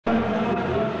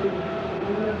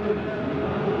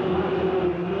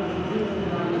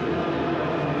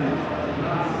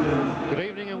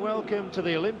welcome to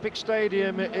the Olympic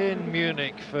Stadium in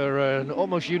Munich for an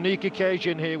almost unique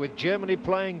occasion here with Germany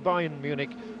playing Bayern Munich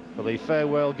for the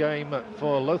farewell game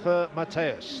for Lothar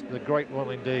Matthäus, the great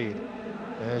one indeed.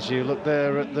 As you look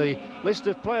there at the list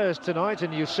of players tonight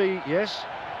and you see, yes,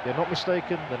 you're not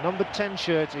mistaken, the number 10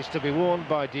 shirt is to be worn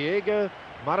by Diego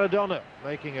Maradona,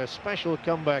 making a special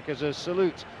comeback as a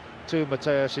salute to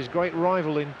Matthäus, his great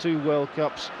rival in 2 World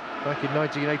Cups back in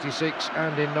 1986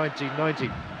 and in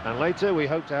 1990. And later we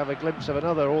hope to have a glimpse of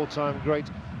another all-time great,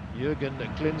 Jürgen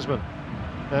Klinsmann.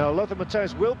 Now Lothar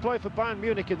Matthäus will play for Bayern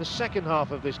Munich in the second half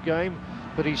of this game,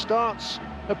 but he starts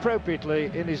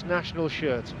appropriately in his national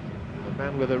shirt. A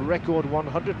man with a record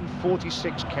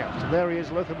 146 caps. There he is,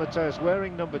 Lothar Matthäus,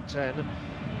 wearing number 10.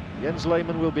 Jens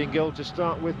Lehmann will be in goal to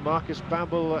start with, Marcus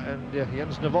Babbel and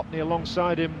Jens Novotny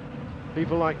alongside him.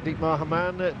 People like Dietmar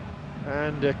Hamann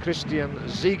and Christian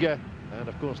Ziege, and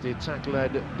of course the attack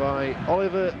led by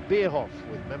Oliver Bierhoff,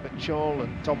 with Mehmet Scholl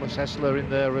and Thomas Hessler in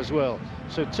there as well.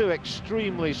 So 2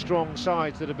 extremely strong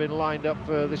sides that have been lined up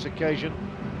for this occasion.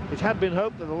 It had been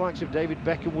hoped that the likes of David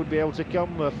Beckham would be able to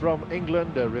come from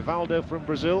England, Rivaldo from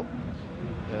Brazil,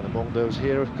 and among those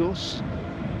here of course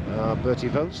Bertie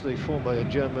Vogts, the former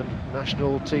German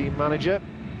national team manager.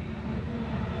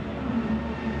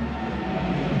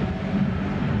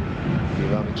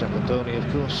 Giovanni Trapattoni,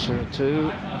 of course,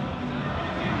 too.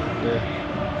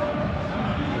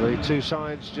 The 2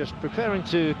 sides just preparing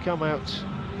to come out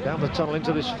down the tunnel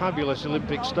into this fabulous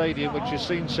Olympic Stadium, which has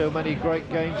seen so many great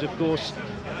games, of course,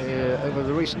 over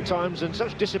the recent times, and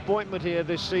such disappointment here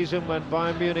this season when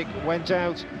Bayern Munich went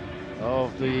out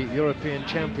of the European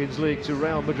Champions League to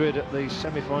Real Madrid at the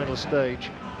semi-final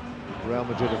stage. Real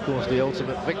Madrid, of course, the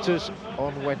ultimate victors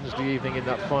on Wednesday evening in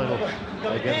that final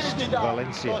against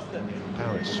Valencia in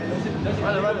Paris.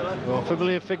 Well,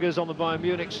 familiar figures on the Bayern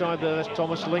Munich side there. There's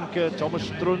Thomas Linke, Thomas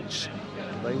Strunz.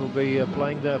 They will be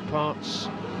playing their parts.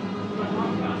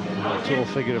 The tall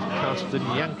figure of Carsten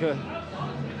Janke,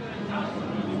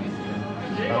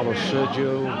 Carlos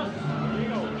Sergio.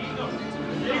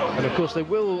 And of course there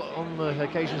will, on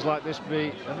occasions like this,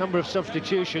 be a number of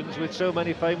substitutions with so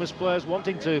many famous players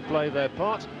wanting to play their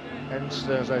part. Hence,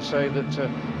 as I say, that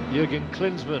Jürgen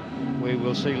Klinsmann we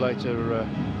will see later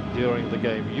during the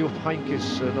game. Jupp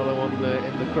Heynckes, another one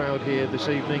in the crowd here this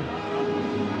evening.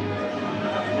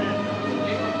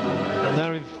 And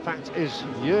there in fact is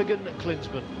Jürgen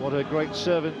Klinsmann. What a great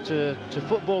servant to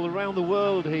football around the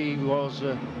world. He was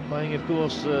playing, of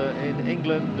course, in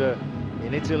England,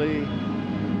 in Italy,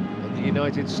 the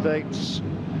United States,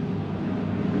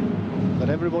 but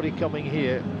everybody coming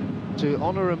here to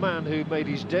honour a man who made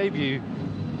his debut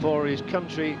for his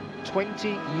country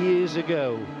 20 years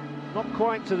ago. Not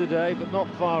quite to the day, but not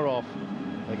far off,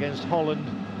 against Holland.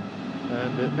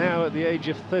 And now at the age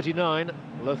of 39,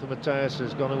 Lothar Matthäus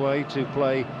has gone away to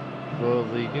play for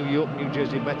the New York, New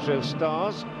Jersey Metro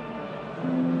Stars.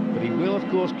 But he will, of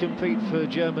course, compete for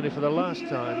Germany for the last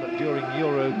time during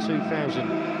Euro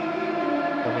 2000.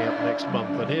 Coming up next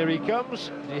month, and here he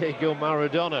comes, Diego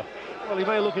Maradona. Well, he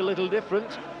may look a little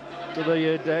different to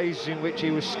the days in which he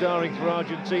was starring for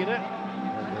Argentina.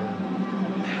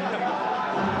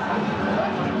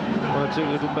 One or 2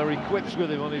 little merry quips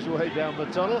with him on his way down the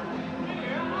tunnel.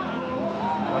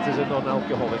 That is a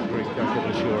non-alcoholic drink, I can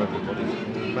assure everybody.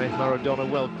 Maradona,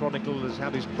 well chronicled, has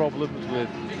had his problems with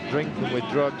drink and with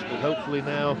drugs, but hopefully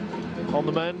now on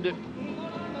the mend.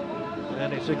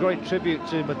 And it's a great tribute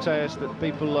to Matthäus that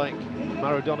people like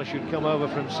Maradona should come over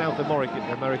from South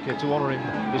America to honour him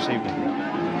this evening.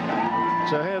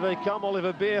 So here they come.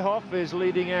 Oliver Bierhoff is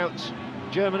leading out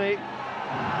Germany.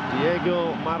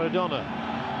 Diego Maradona,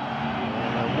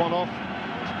 one-off,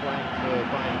 is playing for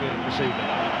Bayern Munich this evening.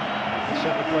 He'll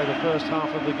certainly play the first half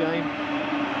of the game.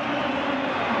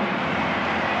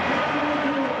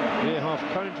 Bierhoff,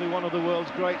 currently one of the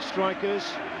world's great strikers.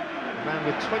 A man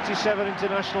with 27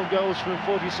 international goals from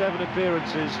 47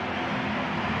 appearances.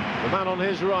 The man on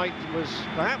his right was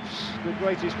perhaps the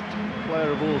greatest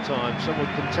player of all time. Some would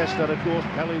contest that, of course.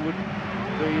 Pelé would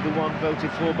be the one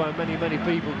voted for by many, many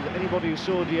people. Anybody who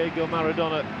saw Diego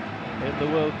Maradona in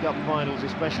the World Cup finals,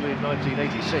 especially in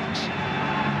 1986,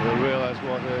 will realise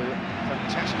what a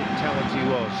fantastic talent he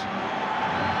was.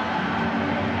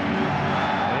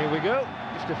 And here we go.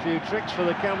 Just a few tricks for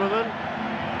the cameraman.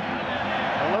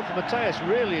 Lothar Matthäus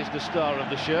really is the star of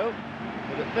the show,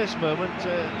 but at this moment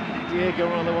Diego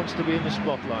rather wants to be in the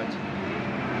spotlight.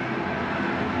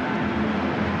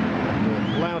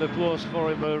 And loud applause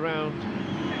for him around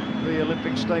the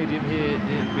Olympic Stadium here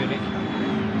in Munich.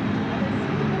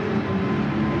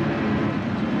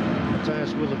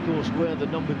 Matthäus will of course wear the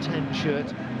number 10 shirt,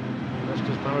 just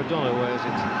as Maradona wears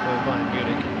it for Bayern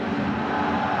Munich.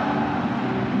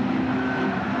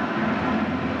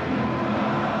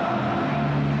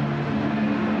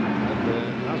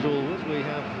 as always, we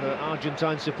have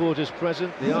Argentine supporters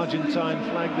present. The Argentine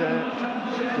flag there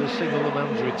to signal the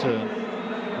man's return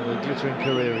and the glittering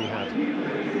career he had.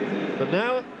 But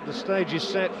now the stage is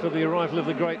set for the arrival of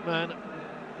the great man.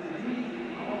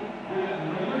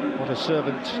 What a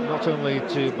servant, not only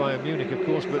to Bayern Munich, of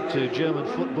course, but to German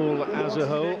football as a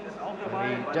whole.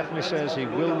 And he definitely says he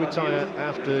will retire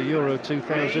after Euro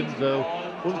 2000, though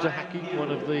Unterhaltung, one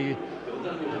of the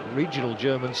regional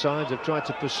German sides, have tried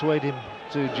to persuade him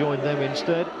to join them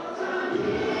instead.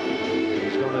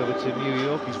 He's gone over to New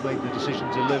York, he's made the decision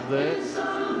to live there,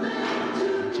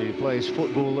 to play his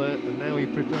football there, and now he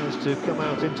prepares to come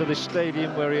out into this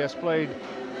stadium where he has played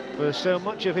for so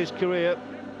much of his career.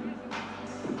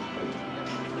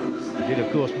 He did,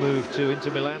 of course, move to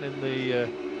Inter Milan in the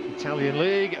Italian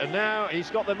league, and now he's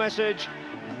got the message,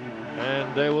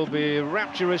 and there will be a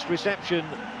rapturous reception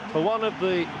for one of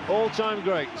the all-time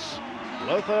greats,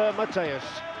 Lothar Matthäus.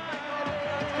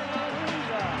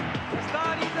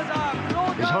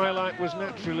 His highlight was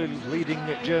naturally leading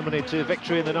Germany to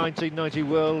victory in the 1990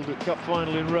 World Cup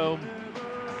final in Rome.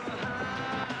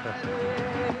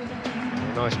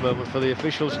 A nice moment for the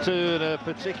officials too, and a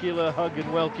particular hug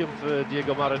and welcome for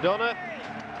Diego Maradona.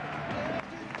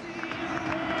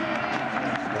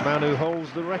 The man who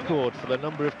holds the record for the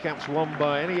number of caps won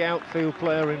by any outfield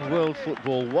player in world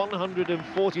football,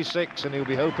 146, and he'll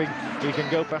be hoping he can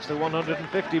go past the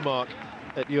 150 mark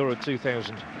at Euro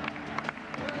 2000.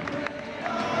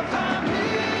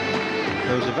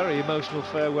 It was a very emotional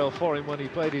farewell for him when he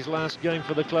played his last game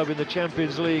for the club in the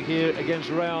Champions League here against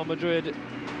Real Madrid.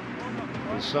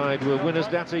 The side were winners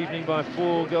that evening by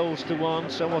 4-1.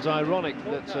 Somewhat ironic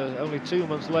that only 2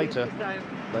 months later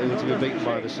they were to be beaten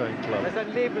by the same club.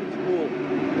 Here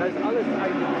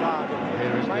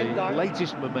is the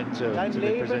latest memento to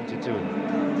be presented to him.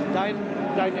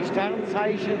 Deine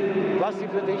Sternzeichen, was sie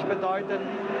für dich bedeuten,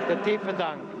 der tiefe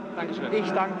Dank. Dankeschön. Ich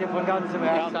danke dir von ganzem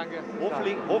Herzen. Ja, danke.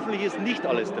 Hoffentlich ist nicht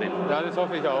alles drin. Ja, das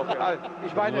hoffe ich auch. Ja.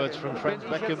 Ich meine, words from Franz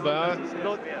Beckenbauer,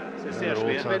 the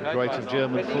all-time great of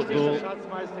German football,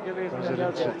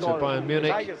 president at Bayern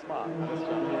Munich.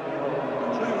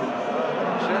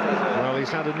 Well,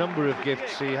 he's had a number of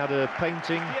gifts. He had a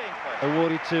painting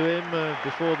awarded to him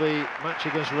before the match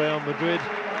against Real Madrid,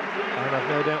 and I've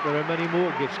no doubt there are many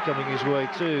more gifts coming his way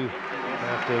too,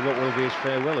 after what will be his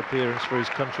farewell appearance for his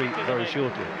country very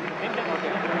shortly.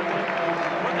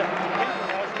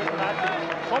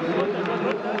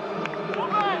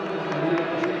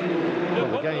 Well,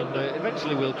 the game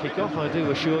eventually will kick off, I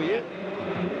do assure you.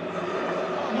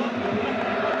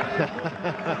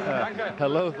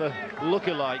 Hello, the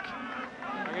look-alike.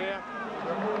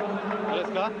 Alles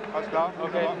klar? Alles klar,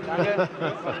 okay. Danke.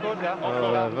 Gut, ja.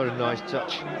 Oh, very nice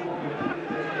touch.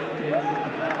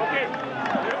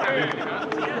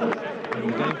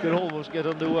 And the game can almost get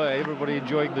underway. Everybody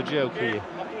enjoying the joke here.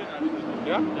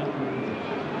 Yeah.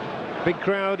 Big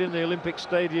crowd in the Olympic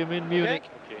Stadium in Munich.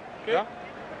 Okay. Yeah.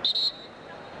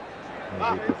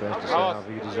 As he prepares to say Auf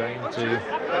Wiedersehen to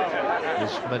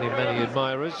his many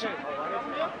admirers.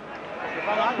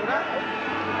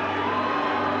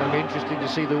 It'll be interesting to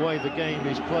see the way the game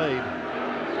is played,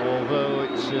 although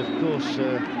it's of course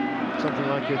something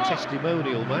like a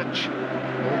testimonial match.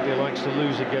 Nobody likes to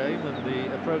lose a game, and the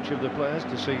approach of the players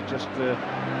to see just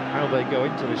how they go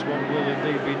into this one will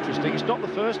indeed be interesting. It's not the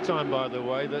first time, by the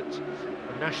way, that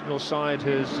a national side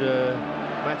has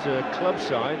met a club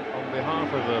side on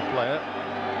behalf of a player.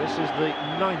 This is the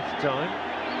 9th time,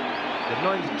 the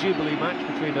 9th Jubilee match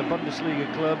between a Bundesliga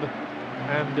club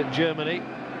and Germany.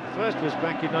 The first was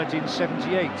back in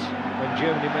 1978 when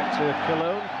Germany met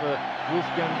Cologne for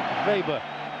Wolfgang Weber,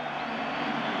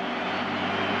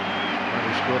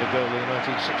 who scored a goal in the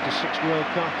 1966 World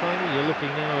Cup final. You're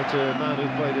looking now at a man who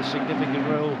played a significant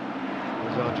role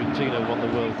as Argentina won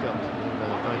the World Cup in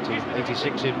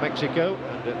 1986 in Mexico,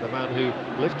 and the man who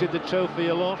lifted the trophy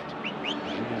aloft,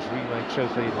 his remake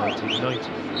trophy in 1990.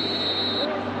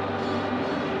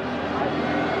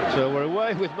 So we're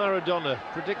away with Maradona,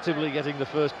 predictably getting the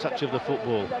first touch of the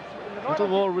football. A little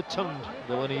more rotund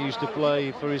than when he used to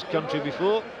play for his country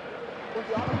before. Of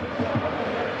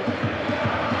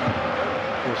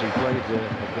course, he played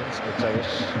against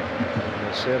Matthäus in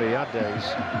the Serie A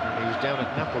days. He was down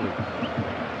at Napoli.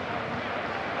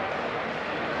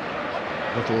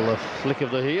 Little flick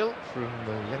of the heel from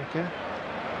Janka.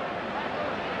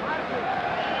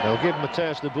 They'll give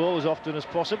Matthäus the ball as often as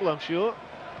possible, I'm sure.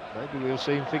 Maybe we'll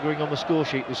see him figuring on the score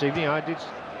sheet this evening. I did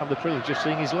have the privilege of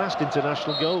seeing his last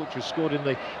international goal, which was scored in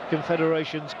the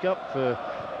Confederations Cup for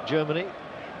Germany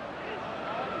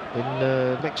in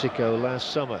Mexico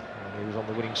last summer. And he was on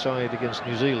the winning side against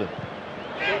New Zealand.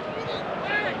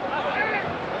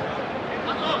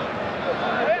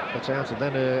 Right out and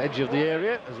then edge of the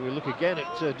area as we look again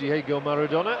at Diego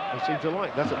Maradona. They seem to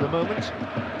like that at the moment.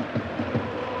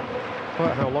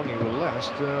 Quite how long he will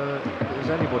last is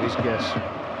anybody's guess.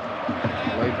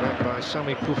 Laid back by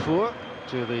Sami Kufur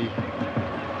to the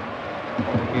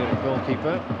Munich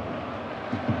goalkeeper.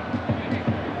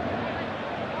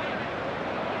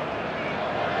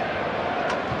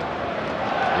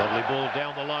 Lovely ball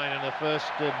down the line in the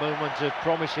first moment of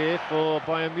promise here for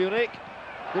Bayern Munich.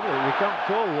 We can't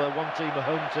call one team a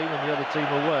home team and the other team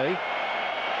away.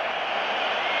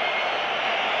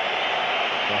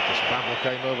 Marcus Babbel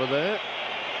came over there.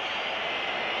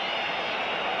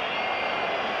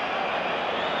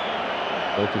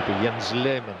 Goalkeeper Jens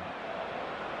Lehmann.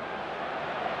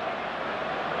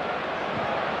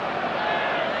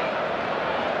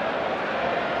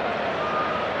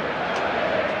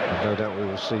 No doubt we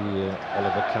will see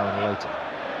Oliver Kahn later.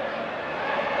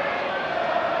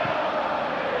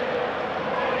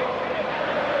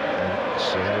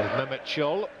 With Mehmet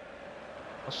Scholl.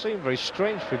 It seemed very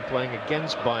strange for him playing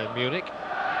against Bayern Munich,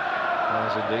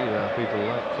 as indeed people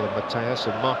like Matthias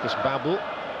and Marcus Babbel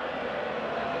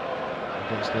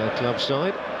against their club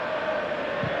side.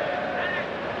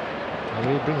 And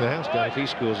he'll bring the house down if he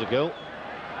scores a goal.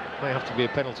 May have to be a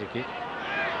penalty kick.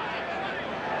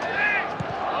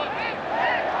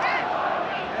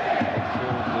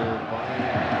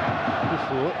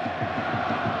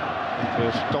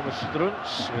 First Thomas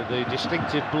Struntz with the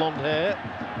distinctive blonde hair.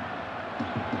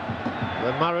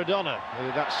 Then Maradona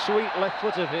with that sweet left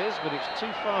foot of his, but it's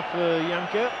too far for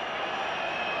Janker.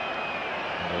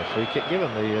 And a free kick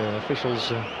given. The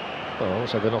officials, well,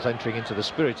 so they're not entering into the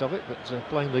spirit of it, but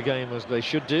playing the game as they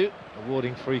should do,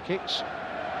 awarding free kicks.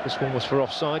 This one was for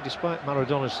offside, despite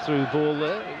Maradona's through ball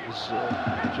there. It was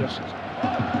just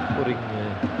putting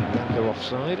Janker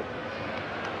offside.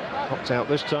 Knocked out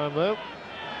this time, though.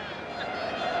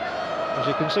 As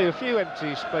you can see, a few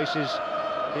empty spaces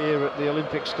here at the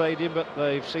Olympic Stadium, but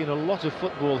they've seen a lot of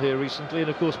football here recently. And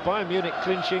of course, Bayern Munich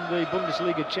clinching the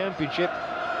Bundesliga Championship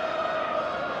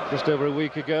just over a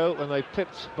week ago when they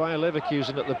pipped Bayer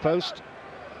Leverkusen at the post.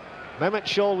 Mehmet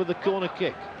Scholl with the corner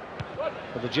kick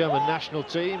for the German national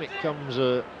team. It comes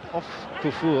off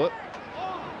Kufur.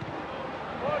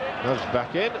 Nudged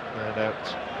back in and out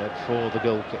for the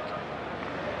goal kick.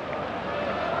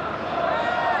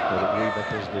 Riebeck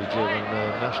is the German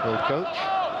national coach.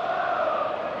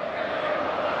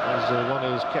 He's one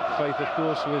who's kept faith, of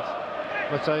course, with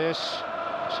Matthias.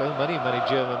 So many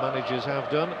German managers have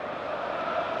done.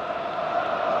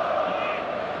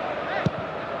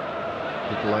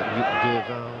 People like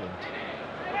Gerval,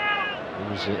 and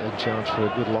he was in charge for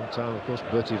a good long time, of course.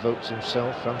 Bertie Vogts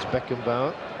himself, Franz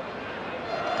Beckenbauer.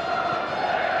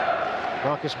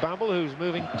 Marcus Babbel, who's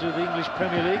moving to the English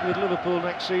Premier League with Liverpool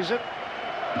next season.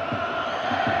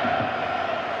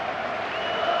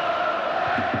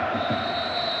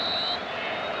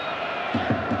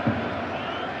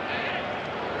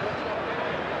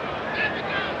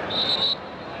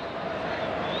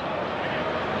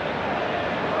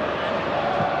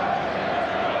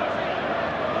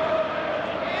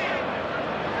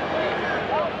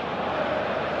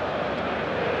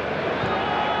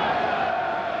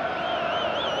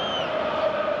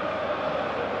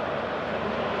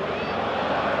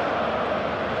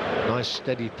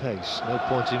 Steady pace, no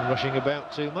point in rushing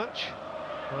about too much.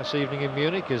 Nice evening in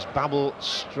Munich as Babbel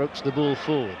strokes the ball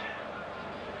forward.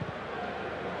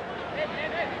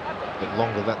 A bit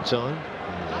longer that time.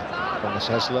 Thomas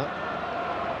Hessler.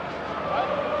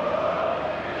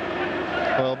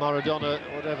 Well, Maradona,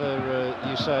 whatever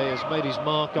you say, has made his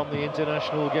mark on the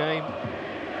international game.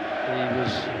 He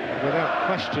was, without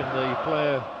question, the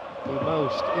player who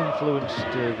most influenced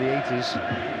the 80s.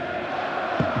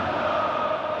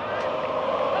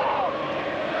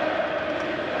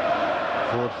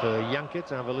 Forward for Janker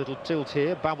to have a little tilt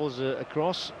here. Babbel's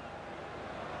across.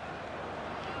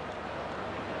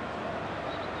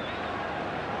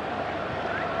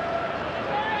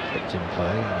 Flicked in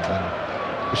play, and then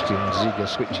Christian Ziege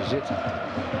switches it.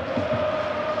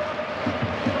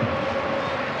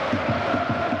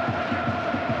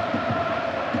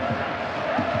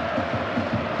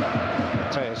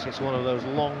 Matthias hits one of those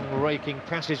long raking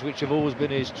passes which have always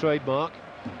been his trademark.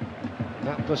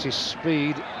 That plus his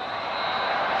speed.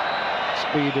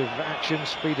 Speed of action,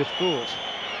 speed of thought.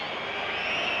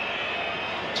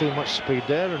 Too much speed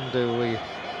there, and we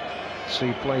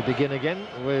see play begin again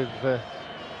with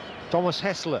Thomas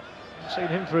Hessler. Seen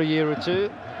him for a year or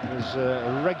two. He was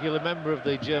a regular member of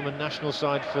the German national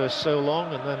side for so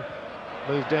long, and then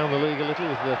moved down the league a little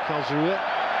with Karlsruhe.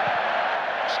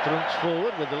 Struntz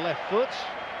forward with the left foot.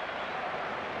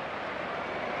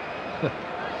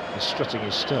 He's strutting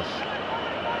his stuff.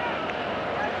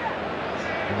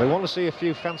 And they want to see a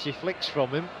few fancy flicks from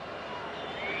him.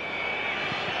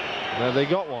 There they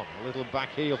got one. A little back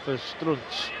heel for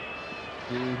Strunz.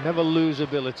 You never lose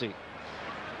ability.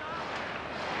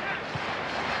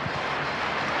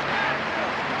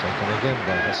 Taken again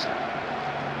by Hessler.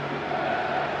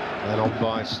 Then on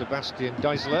by Sebastian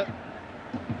Geisler.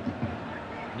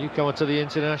 Newcomer to the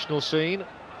international scene.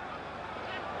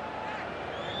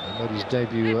 He made his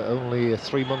debut only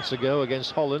 3 months ago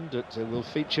against Holland. It will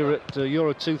feature at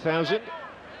Euro 2000.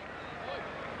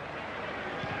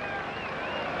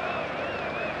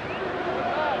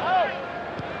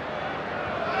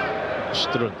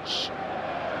 Strunz.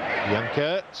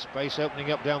 Janker, space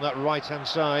opening up down that right-hand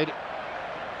side.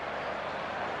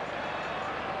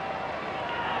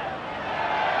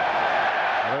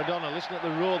 Maradona, listen at the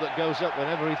roar that goes up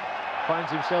whenever he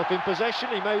finds himself in possession.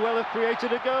 He may well have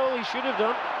created a goal, he should have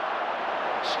done.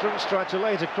 Strunz tried to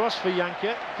lay it across for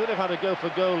Janker, could have had a go for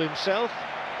goal himself.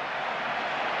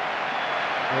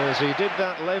 As he did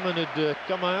that, Lehmann had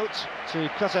come out to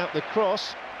cut out the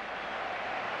cross.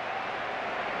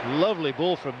 Lovely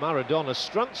ball from Maradona.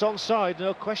 Strunz onside,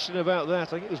 no question about that.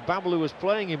 I think it was Babel who was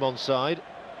playing him onside.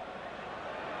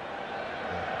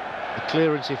 The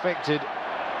clearance effected.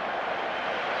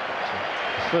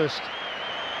 The first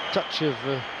touch of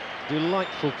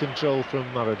delightful control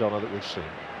from Maradona that we've seen.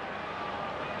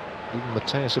 Even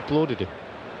Matthäus applauded him.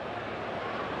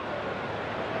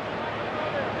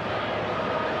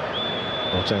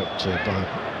 Brought out by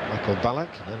Michael Ballack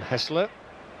and then Hessler.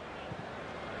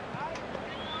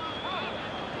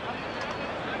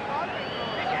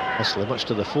 Hessler much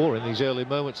to the fore in these early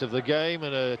moments of the game,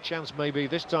 and a chance maybe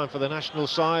this time for the national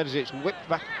side as it's whipped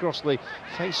back across the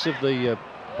face of the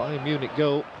Bayern Munich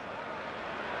goal.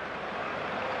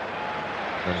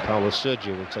 And Paulo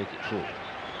Sergio will take it forward.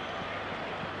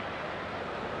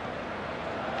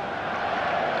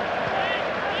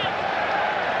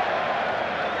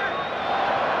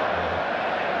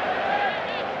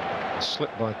 A slip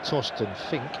by Torsten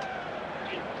Fink.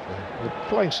 The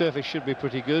playing surface should be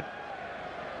pretty good.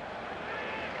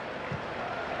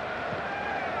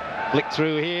 Flick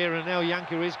through here, and now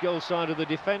Janker is goal side of the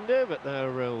defender, but there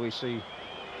we see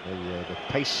the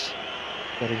pace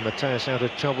getting Matthäus out of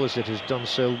trouble as it has done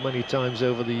so many times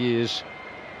over the years.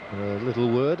 A little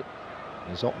word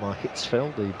is Ottmar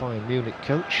Hitzfeld, the Bayern Munich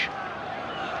coach,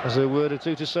 has a word or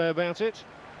two to say about it.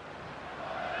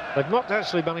 They've not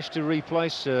actually managed to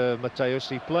replace Matthäus.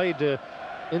 He played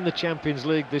in the Champions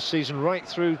League this season right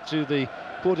through to the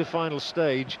quarter-final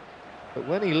stage. But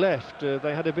when he left,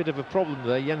 they had a bit of a problem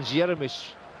there. Jens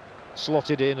Jeremis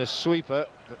slotted in a sweeper,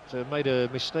 but made a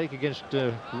mistake against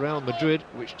Real Madrid,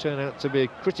 which turned out to be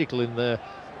critical in their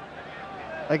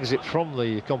exit from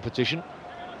the competition.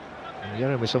 And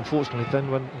Jeremis, unfortunately,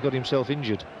 then got himself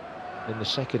injured in the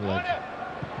second leg.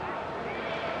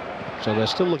 So they're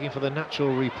still looking for the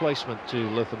natural replacement to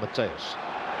Lothar Matthäus.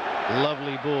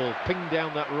 Lovely ball, pinged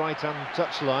down that right-hand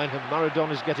touchline, and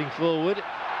Maradona's getting forward.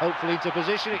 Hopefully into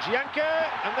position, it's Janker,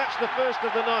 and that's the first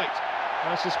of the night.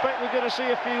 I suspect we're going to see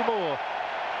a few more.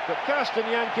 But Carsten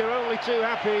Janker only too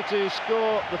happy to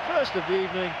score the first of the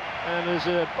evening, and as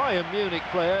a Bayern Munich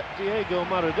player, Diego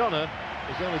Maradona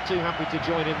is only too happy to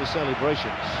join in the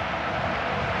celebrations.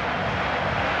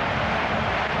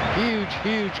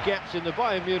 Huge gaps in the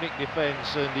Bayern Munich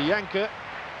defence, and Janker,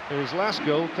 whose last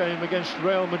goal came against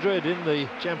Real Madrid in the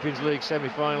Champions League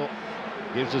semi-final,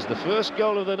 gives us the first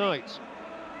goal of the night.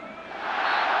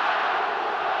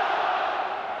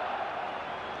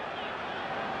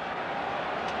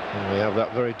 And we have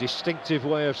that very distinctive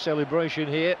way of celebration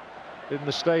here in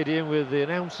the stadium, with the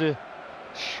announcer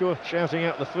shouting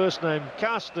out the first name,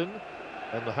 Carsten,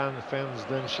 and the fans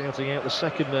then shouting out the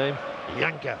second name,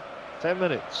 Janker. 10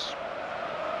 minutes.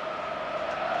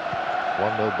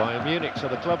 1-0 Bayern Munich, so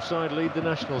the club side lead the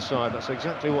national side. That's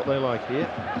exactly what they like here.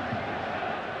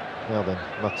 Now then,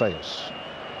 Matthäus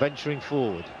venturing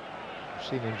forward. I've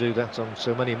seen him do that on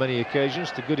so many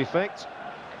occasions to good effect.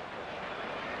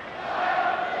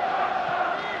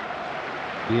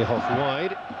 Bierhoff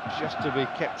wide, just to be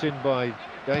kept in by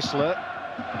Geisler.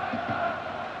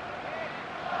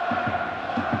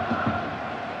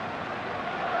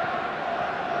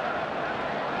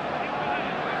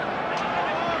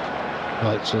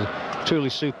 Well, it's a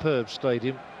truly superb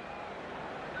stadium.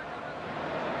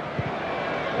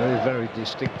 Very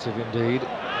distinctive indeed.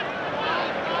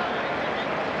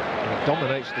 And it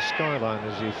dominates the skyline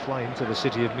as you fly into the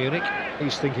city of Munich.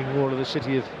 He's thinking more of the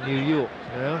city of New York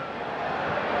now.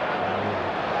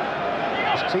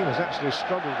 His team has actually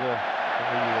struggled in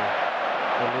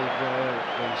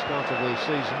the start of the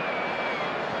season.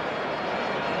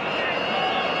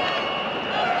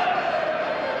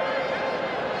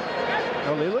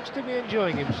 Well, he looks to be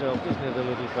enjoying himself, doesn't he, the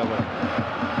little fella?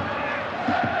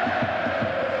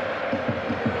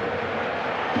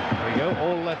 There we go,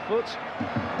 all left foot.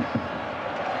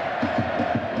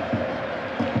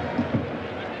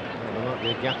 Well, there might be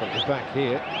a gap at the back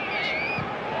here.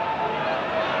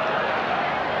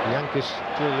 Janker's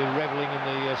clearly revelling in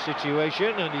the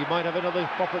situation, and he might have another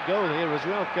pop at goal here as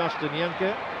well, Karsten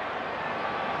Janker.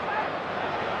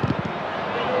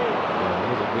 A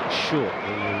little bit short,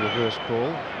 the reverse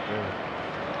call.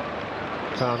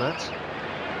 Tarnat.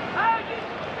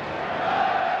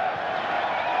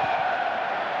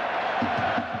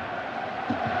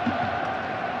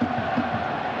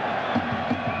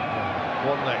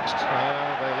 What next?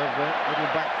 They love that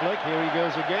little back flick. Here he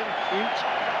goes again. Cute.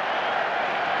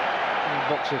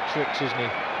 Box of tricks, isn't he?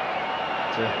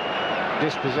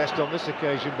 Dispossessed on this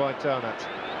occasion by Tarnat.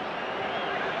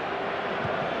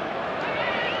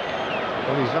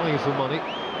 Well, he's value for money.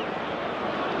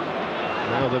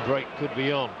 Now the break could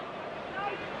be on.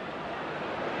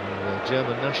 And the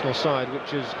German national side,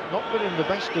 which has not been in the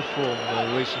best of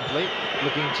form recently,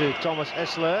 looking to Thomas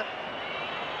Hessler.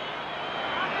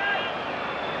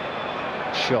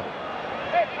 Shot.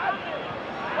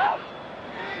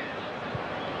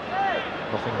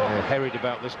 Nothing hurried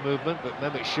about this movement, but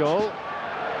Mehmet Scholl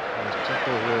is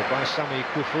tackled by Sami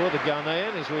Kufur, the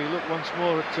Ghanaian, as we look once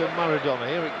more at Maradona.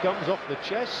 Here it comes off the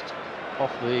chest,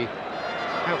 off the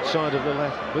outside of the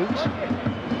left boot.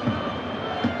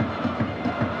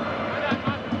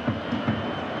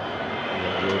 He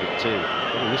enjoyed it too.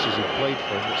 Well, this is he played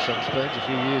for him at some stage a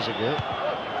few years ago.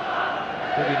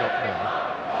 Maybe not now.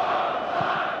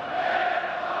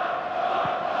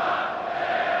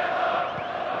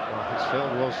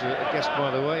 Was a guest, by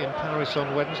the way, in Paris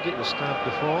on Wednesday at the Stade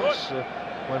de France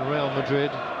when Real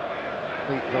Madrid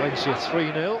beat Valencia 3-0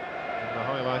 in the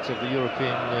highlight of the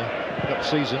European Cup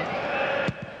season.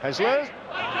 Hessler,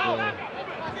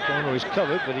 the corner is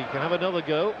covered, but he can have another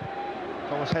go.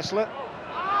 Thomas Hessler.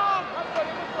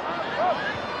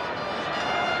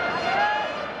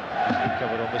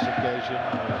 Covered on this occasion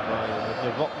by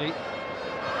Novotny.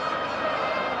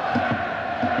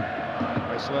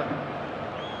 Hessler.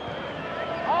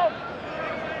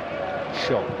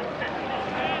 Shot.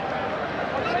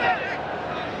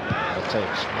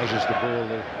 Takes, measures the ball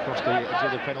across the edge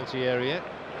of the penalty area.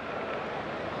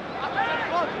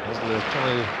 Hessler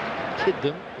trying to kid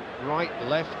them, right,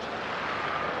 left.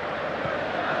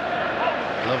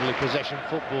 Lovely possession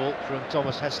football from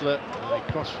Thomas Hessler. And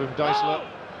a cross from Deisler.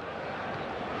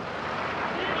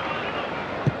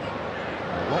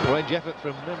 Long-range effort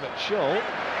from Mehmet Scholl.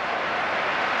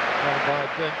 By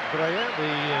Bernd Breyer,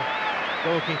 the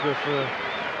goalkeeper for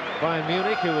Bayern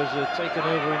Munich, who has taken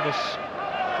over in this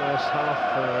first half.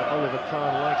 Oliver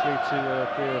Kahn likely to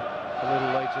appear a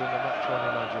little later in the match, one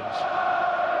imagines.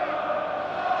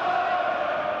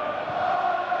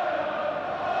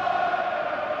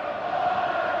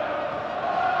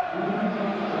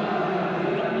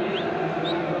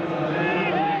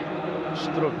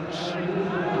 Strunz.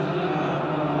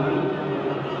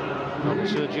 On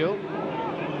Sergio.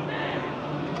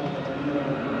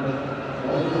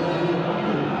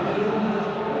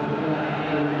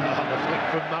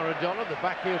 From Maradona, the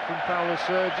back heel from Paulo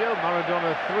Sergio.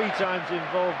 Maradona 3 times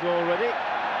involved already.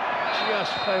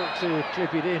 Just failed to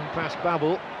clip it in past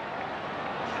Babel. Well,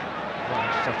 I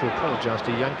just have to apologise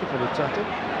to Janker for the tackle.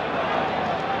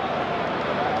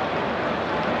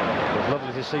 It was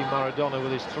lovely to see Maradona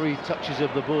with his 3 touches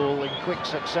of the ball in quick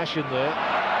succession there.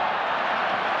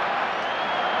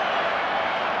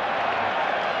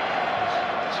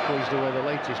 He's squeezed away the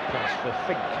latest pass for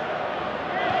Fink.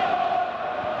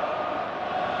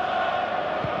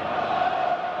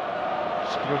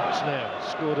 Now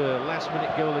scored a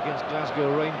last-minute goal against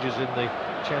Glasgow Rangers in the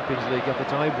Champions League up at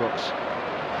Ibrox.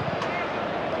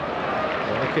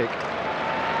 And a kick.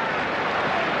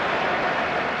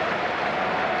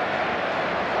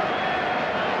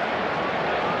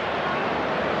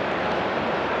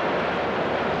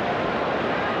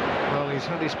 Well, he's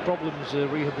had his problems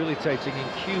rehabilitating in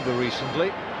Cuba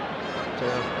recently.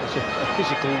 It's a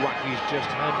physical whack he's just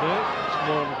had now. It's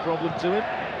more of a problem to him.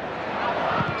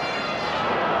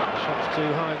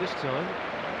 Too high this time.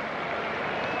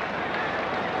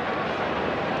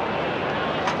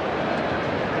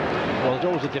 Well, there's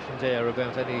always a different air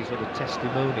about any sort of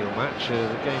testimonial match.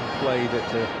 The game played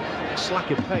at a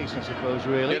slacker pace, I suppose,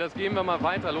 really. Ja, das gehen wir mal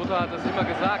weiter. Lothar hat es immer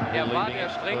gesagt, er war der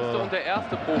strengste und der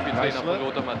erste Profitrainer von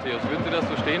Lothar Matthäus. Würden Sie das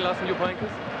so stehen lassen, Jupp Heynckes?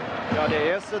 Ja, der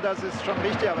erste, das ist schon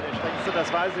richtig, aber der strengste,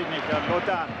 das weiß ich nicht.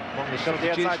 Lothar Among the Zu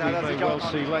der substitutes Zeit hat we may sich well auch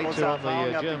noch see große later on Erfahrung the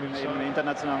gehabt German im side.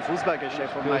 internationalen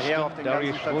Fußballgeschäft. Und nachher auf den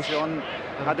ganzen Stationen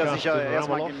hat er sich ja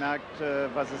erstmal gemerkt,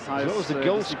 was es heißt,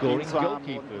 Disziplin zu haben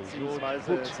und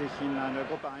beziehungsweise sich in eine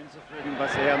Gruppe einzufügen,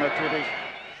 was er natürlich...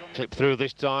 Clip through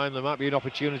this time, there might be an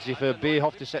opportunity for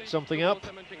Bierhoff to set something up.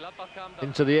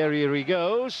 Into the area he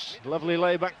goes. Lovely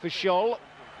layback for Scholl.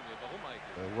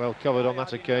 Well covered on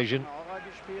that occasion.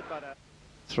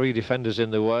 3 defenders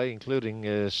in the way,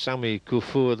 including Sami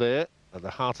Kufur there at the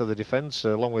heart of the defence,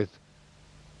 along with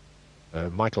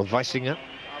Michael Weisinger.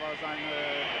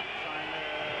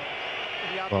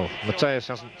 Well, Matthäus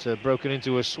hasn't broken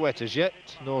into a sweat as yet,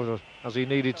 nor has he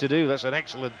needed to do. That's an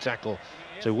excellent tackle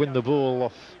to win the ball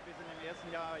off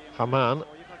Haman.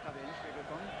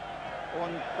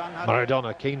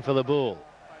 Maradona keen for the ball.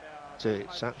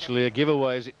 It's actually a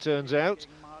giveaway as it turns out.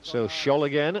 So Scholl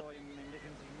again.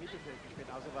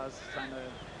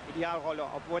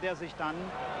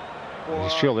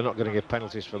 He's sure they're not going to give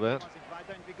penalties for that.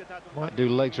 Might do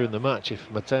later in the match if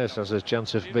Matthäus has a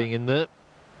chance of being in there.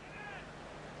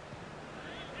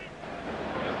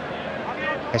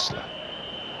 Hessler.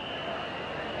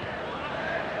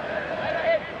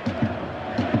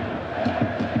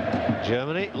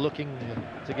 Germany looking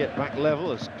to get back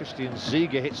level as Christian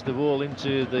Ziege hits the ball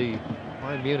into the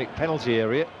Bayern Munich penalty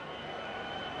area.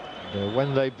 And,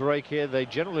 when they break here, they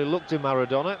generally look to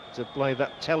Maradona to play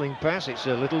that telling pass. It's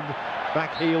a little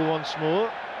back heel once more.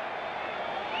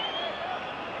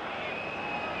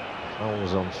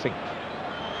 Fouls on Fink.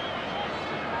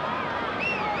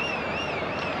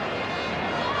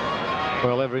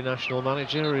 Well, every national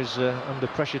manager is under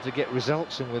pressure to get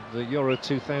results, and with the Euro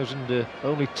 2000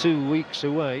 only 2 weeks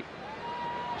away,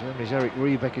 Germany's Eric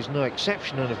Riebeck is no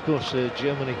exception. And of course,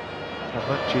 Germany have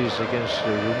matches against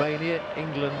Romania,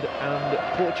 England and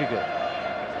Portugal.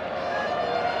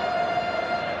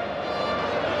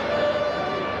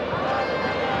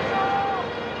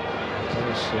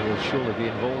 Tennis will surely be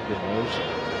involved in those.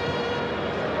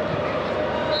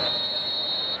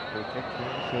 Free kick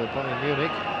for Bayern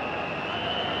Munich.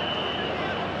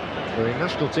 The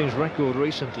national team's record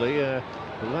recently, the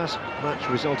last match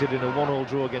resulted in a 1-1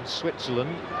 draw against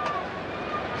Switzerland.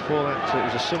 Before that, it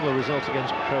was a similar result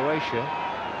against Croatia.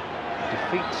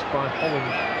 Defeat by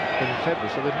Holland in February,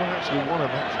 so they've not actually won a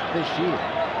match this year.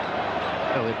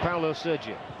 Now then, Paulo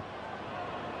Sergio.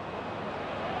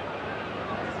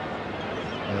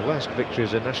 Their last victory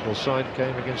as a national side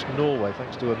came against Norway,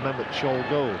 thanks to a Mehmet Scholl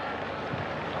goal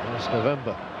last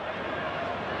November.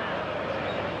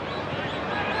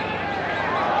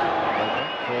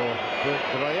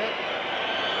 Dreyer.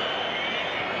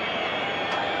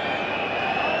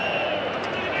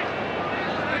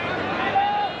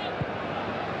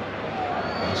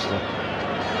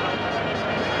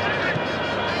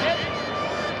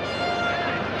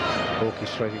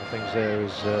 Orchestrating things there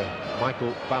is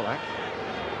Michael Ballack.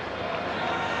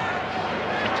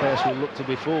 Matthäus will look to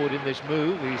be forward in this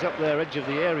move. He's up there, edge of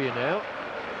the area now.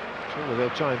 Surely they'll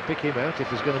try and pick him out if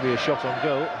there's going to be a shot on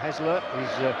goal. Hessler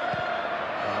is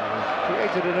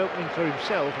created an opening for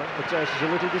himself, and Matthäus is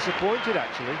a little disappointed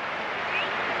actually.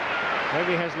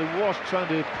 Maybe Hessler was trying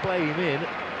to play him in,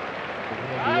 but he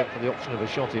only went for the option of a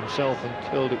shot himself and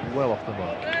curled it well off the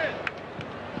mark.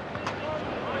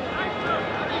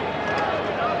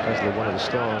 Hessler, one of the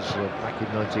stars back in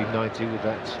 1990 with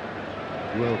that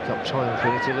World Cup triumph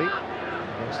in Italy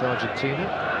against Argentina.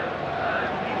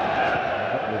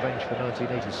 And got revenge for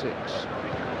 1986.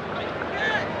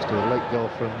 Still a late goal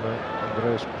from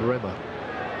Andreas Bremer.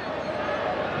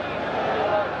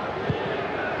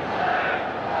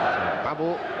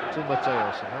 Babel to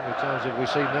Matthäus, and how many times have we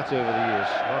seen that over the years?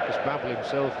 Marcus Babel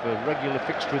himself, a regular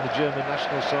fixture in the German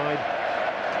national side.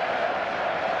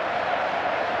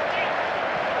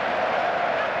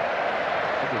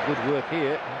 Good work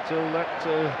here until that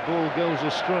ball goes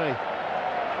astray.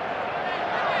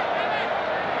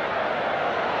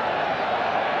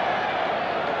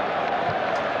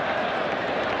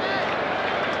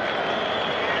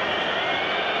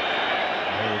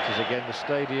 Again, the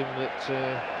stadium that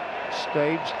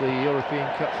staged the European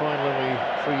Cup final only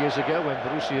 3 years ago when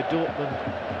Borussia Dortmund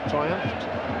triumphed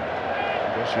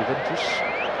against Juventus.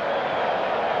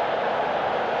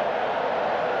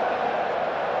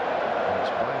 And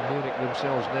it's Bayern Munich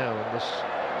themselves now in this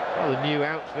rather new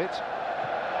outfit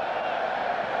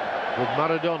with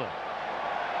Maradona.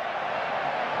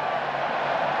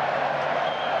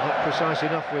 Not precise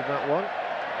enough with that one.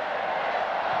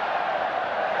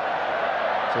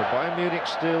 So Bayern Munich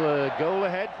still a goal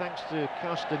ahead, thanks to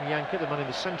Carsten Janker, the man in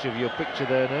the centre of your picture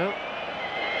there now.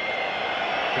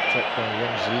 Picked up by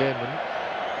Jens Lehmann,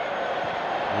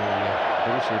 the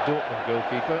Borussia Dortmund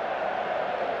goalkeeper.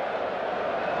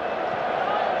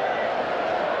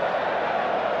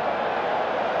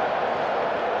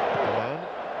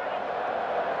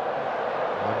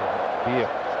 Here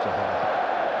to him.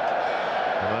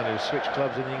 The man who switched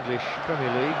clubs in the English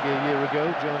Premier League a year ago,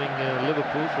 joining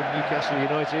Liverpool from Newcastle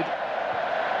United.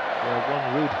 One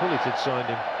Ruud Gullit had signed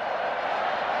him.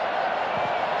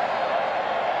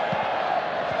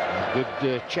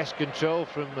 Good chest control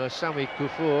from Sami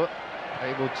Kufur,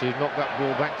 able to knock that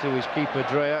ball back to his keeper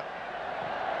Dreyer.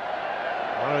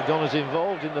 Maradona's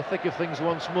involved in the thick of things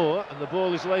once more, and the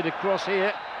ball is laid across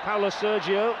here. Paulo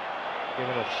Sergio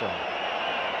given offside.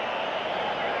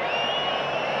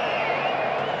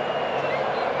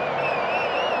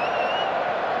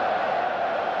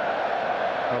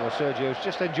 Paulo Sergio's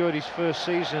just enjoyed his first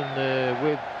season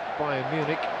with Bayern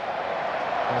Munich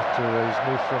after his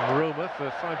move from Roma for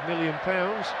 £5 million,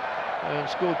 and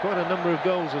scored quite a number of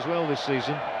goals as well this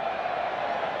season.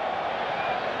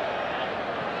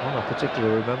 One I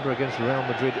particularly remember against Real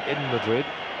Madrid in Madrid,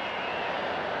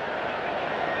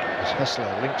 as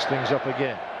Hessler links things up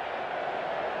again.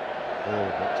 Oh,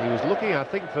 but he was looking, I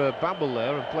think, for Babel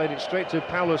there and played it straight to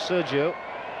Paulo Sergio.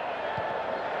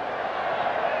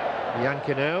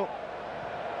 Janka now.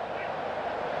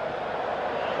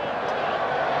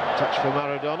 Touch for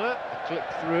Maradona, a clip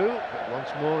through, but once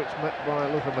more it's met by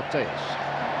Lothar Matthäus.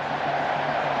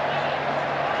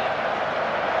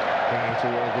 Bringing it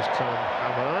away this time,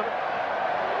 Hamann.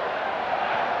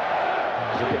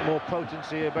 There's a bit more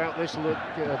potency about this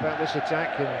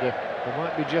attack, and there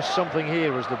might be just something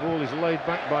here as the ball is laid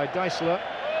back by Deisler.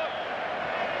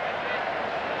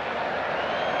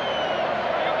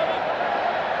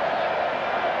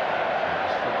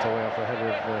 Away off the head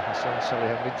of Hasan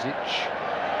Salihamidzic.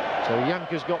 So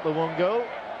Janka's got the one goal,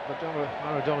 but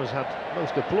Maradona's had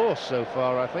most applause so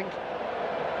far, I think.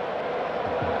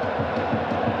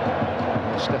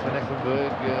 Stefan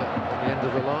Effenberg on the end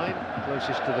of the line,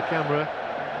 closest to the camera.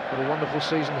 What a wonderful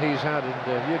season he's had, and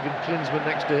Jürgen Klinsmann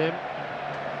next to him.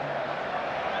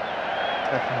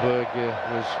 Effenberg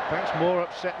was perhaps more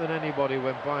upset than anybody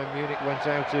when Bayern Munich went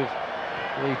out of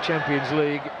the Champions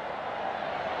League.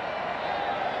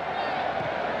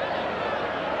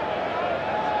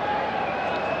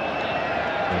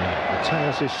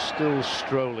 Matthäus is still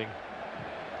strolling.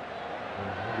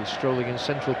 He'll be strolling in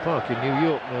Central Park in New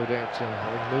York, no doubt,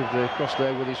 having moved across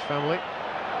there with his family.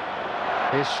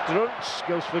 Here's Strunz,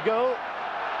 goes for goal.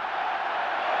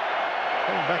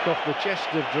 Coming back off the chest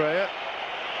of Dreyer.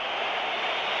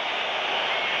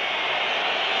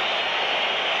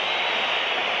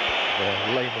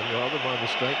 Lehmann, rather, my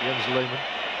mistake, Jens Lehmann,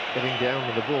 getting down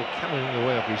with the ball cannoning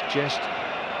away off his chest.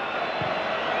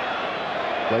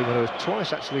 Lehmann has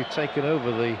twice actually taken over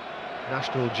the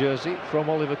national jersey from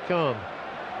Oliver Kahn.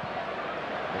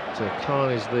 But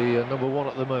Kahn is the number one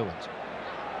at the moment.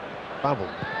 Babel.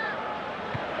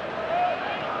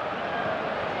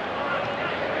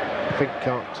 Fink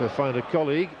can't find a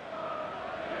colleague.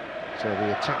 So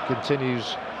the attack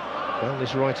continues down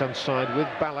this right-hand side with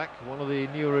Ballack, one of the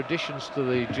newer additions to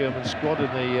the German squad in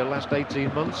the last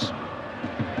 18 months.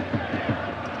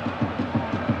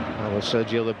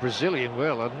 Sergio, the Brazilian,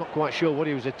 well, I'm not quite sure what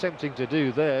he was attempting to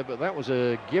do there, but that was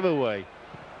a giveaway.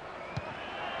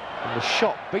 And the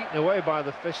shot beaten away by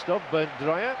the fist of Bernd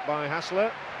Dreyer by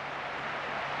Hassler.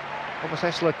 Thomas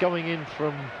Hassler coming in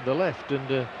from the left,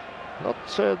 and not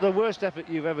the worst effort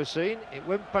you've ever seen. It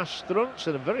went past Strunz,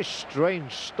 and a very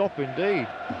strange stop indeed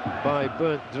by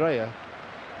Bernd Dreyer.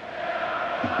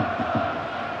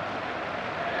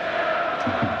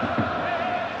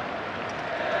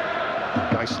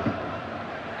 Deisler.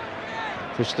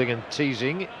 Twisting and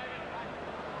teasing.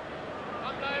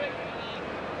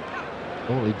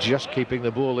 Only just keeping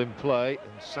the ball in play,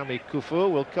 and Sami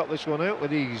Kufur will cut this one out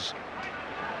with ease.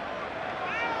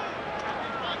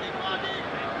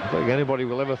 I don't think anybody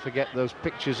will ever forget those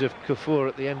pictures of Kufur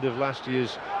at the end of last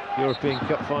year's European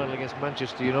Cup final against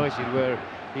Manchester United, where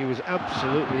he was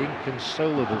absolutely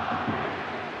inconsolable.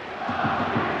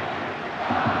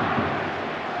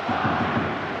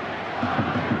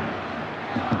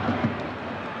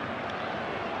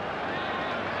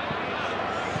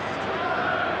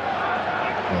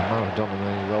 Maradona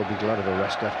may well be glad of a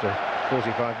rest after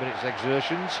 45 minutes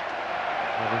exertions,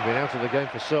 having been out of the game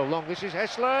for so long. This is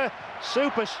Hessler,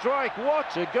 super strike,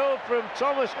 what a goal from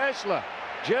Thomas Hessler.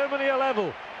 Germany are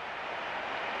level.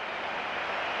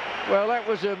 Well, that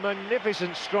was a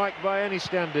magnificent strike by any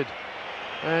standard,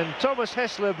 and Thomas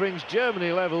Hessler brings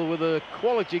Germany level with a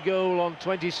quality goal on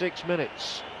 26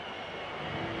 minutes.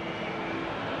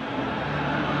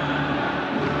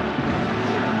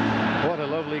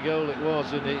 lovely goal it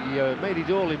was, and he made it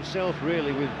all himself,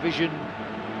 really, with vision.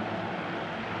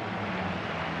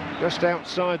 Just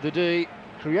outside the D,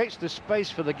 creates the space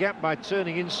for the gap by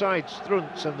turning inside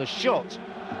Strunz, and the shot,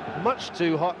 much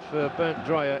too hot for Bernd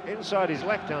Dreyer, inside his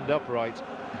left-hand upright,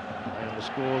 and the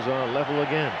scores are level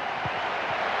again.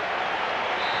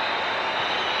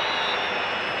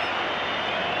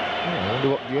 I wonder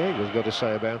what Diego's got to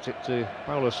say about it to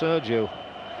Paulo Sergio.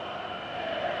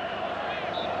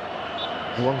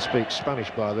 One speaks Spanish,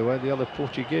 by the way, the other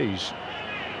Portuguese.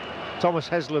 Thomas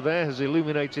Hessler there has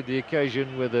illuminated the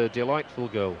occasion with a delightful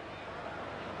goal.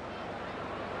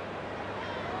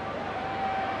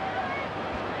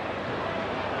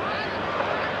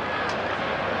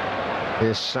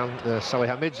 Here's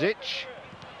Salihamidzic,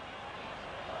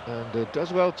 and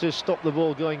does well to stop the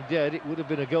ball going dead. It would have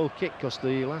been a goal kick because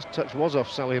the last touch was off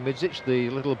Salihamidzic, the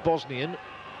little Bosnian.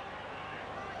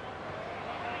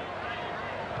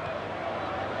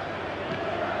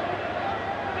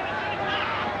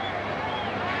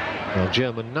 Well,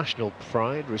 German national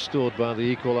pride restored by the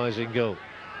equalising goal.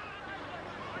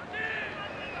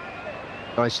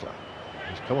 Eisler,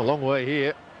 he's come a long way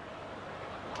here.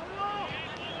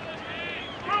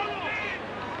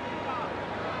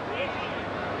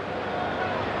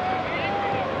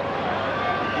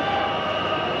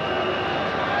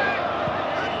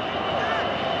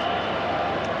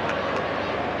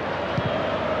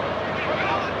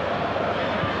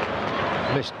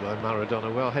 Missed by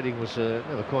Maradona. Well, heading was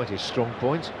never quite his strong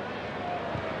point.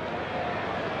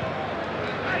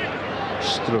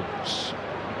 Strunz.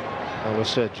 Paulo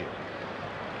Sergio.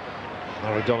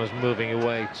 Maradona's moving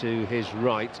away to his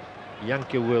right.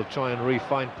 Janka will try and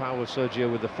re-find Paulo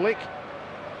Sergio with the flick.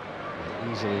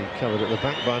 Easily covered at the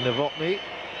back by Novotny.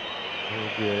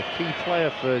 He'll be a key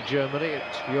player for Germany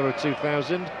at Euro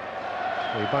 2000.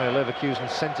 The Bayer Leverkusen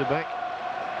centre-back.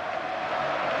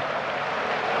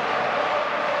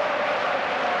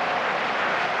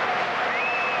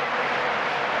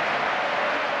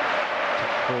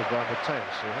 By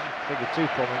Mateus, who hasn't figured too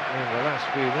prominently in the last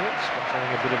few minutes, but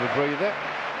having a bit of a breather.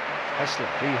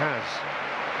 Hessler, he has.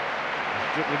 His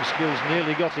dribbling skills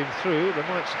nearly got him through. There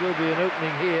might still be an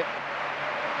opening here.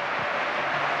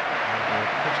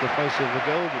 Puts the face of the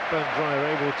goal, but Bernd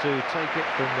Dreyer able to take it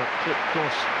from the clip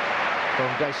cross from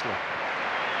Daisler.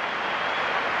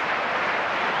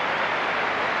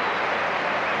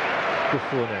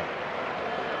 Before now.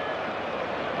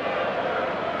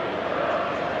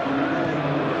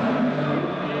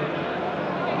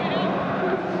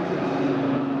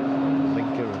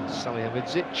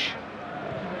 Salihamidzic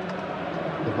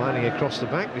dividing across the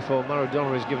back before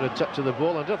Maradona is given a touch of the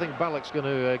ball. I don't think Balak's going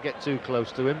to get too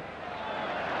close to him.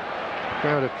 The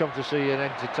crowd have come to see an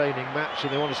entertaining match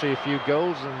and they want to see a few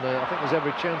goals, and I think there's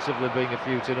every chance of there being a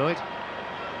few tonight.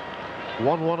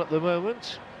 1-1 at the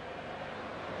moment.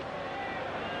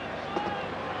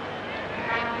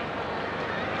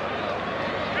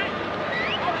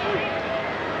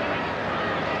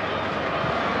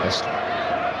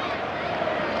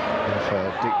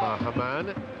 Dietmar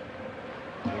Hamann,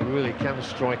 he really can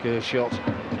strike a shot.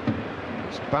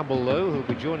 It's Babel, though, who'll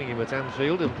be joining him at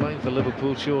Anfield and playing for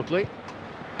Liverpool shortly.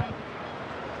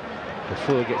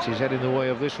 Before gets his head in the way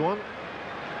of this one.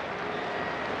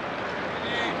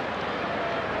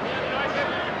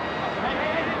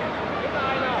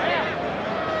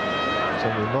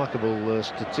 Some remarkable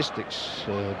statistics,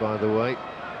 by the way,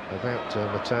 about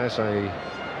Mateus.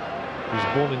 He was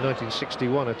born in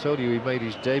 1961. I told you he made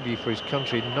his debut for his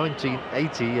country in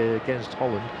 1980 against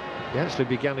Holland. He actually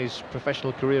began his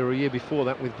professional career a year before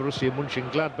that with Borussia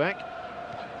Mönchengladbach.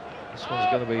 This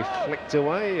one's going to be flicked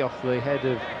away off the head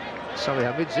of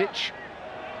Salihamidzic.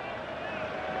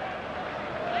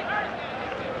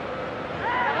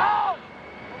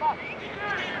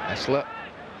 Hessler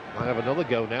might have another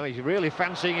go now. He's really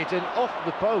fancying it in off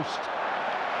the post.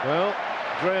 Well,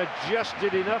 Dreyer just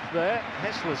did enough there.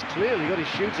 Hessler's clearly got his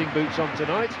shooting boots on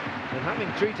tonight, and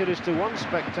having treated us to one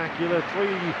spectacular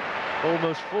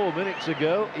almost 4 minutes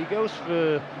ago, he goes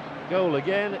for goal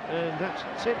again, and that's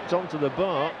tipped onto the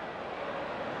bar.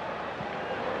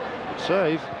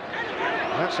 Save.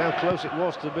 That's how close it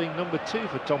was to being number 2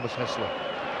 for Thomas Hessler.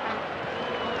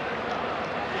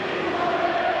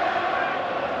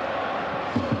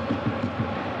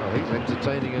 Well, he's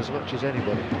entertaining as much as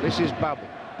anybody. This is Babel.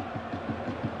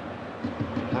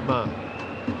 Hamann.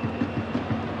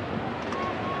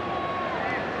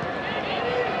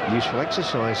 Useful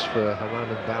exercise for Hamann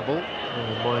and Babel. Bear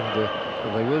in mind that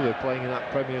they will be playing in that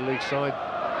Premier League side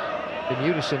in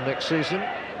unison next season.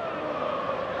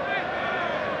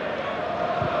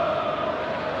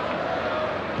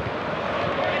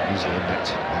 Easily met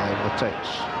by Mateus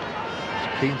is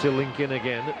keen to link in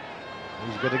again.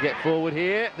 He's got to get forward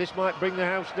here. This might bring the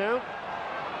house down.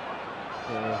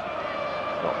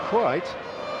 Not quite.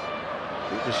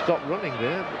 He just stopped running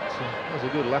there, but there's a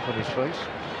good laugh on his face.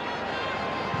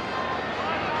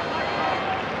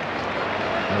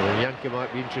 Now, Janka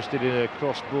might be interested in a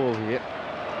cross ball here.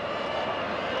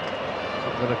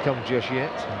 Not going to come just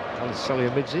yet.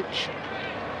 Salihamidzic.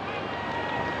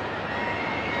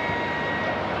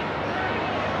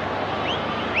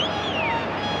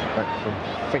 Back from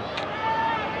Fink.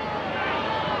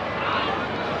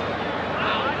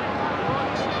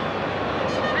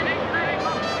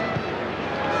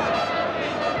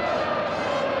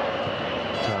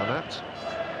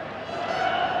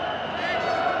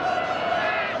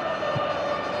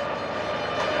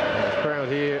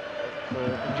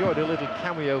 Enjoyed a little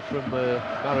cameo from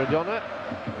Maradona.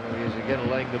 He is again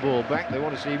laying the ball back. They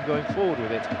want to see him going forward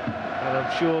with it, and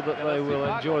I'm sure that they will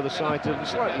enjoy the sight of a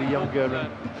slightly younger and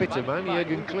fitter man,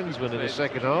 Jürgen Klinsmann, in the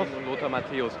second half.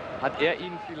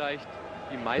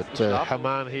 But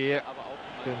Haman here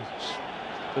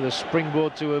with a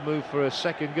springboard to a move for a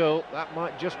second goal. That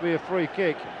might just be a free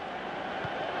kick,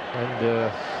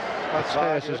 and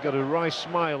Mateus has got a wry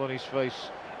smile on his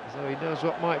face, as though he knows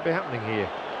what might be happening here.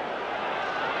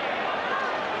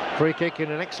 Free kick in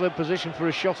an excellent position for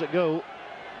a shot at goal.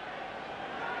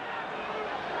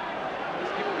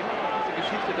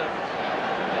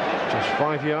 Just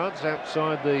 5 yards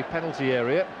outside the penalty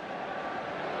area.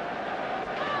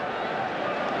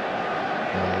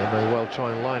 They may well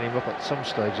try and line him up at some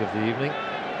stage of the evening.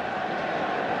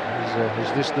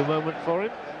 Is this the moment for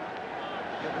him?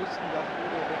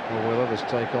 Or will others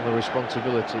take on the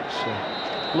responsibility? It's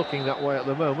looking that way at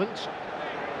the moment.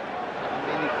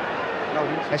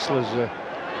 Hessler's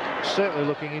certainly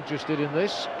looking interested in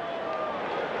this.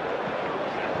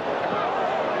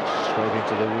 Straight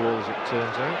into the wall, as it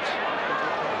turns out.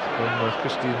 From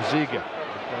Christian Ziege,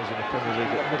 who plays in the Premier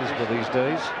League at Middlesbrough these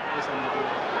days.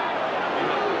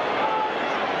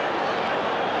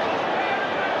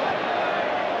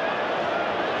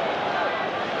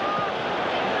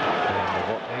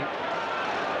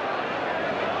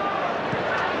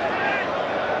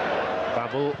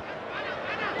 Babel.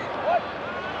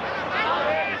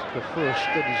 Before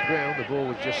stood his ground, the ball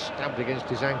was just stabbed against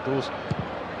his ankles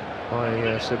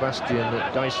by Sebastian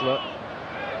Deisler.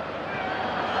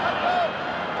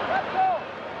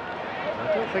 I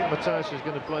don't think Mateus is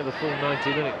going to play the full 90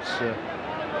 minutes.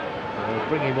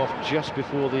 Bring him off just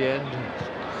before the end,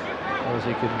 as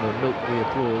he can milk the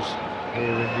applause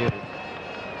here in Munich.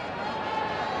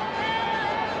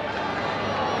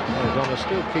 Maradona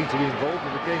still keen to be involved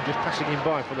with the game, just passing him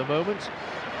by for the moment.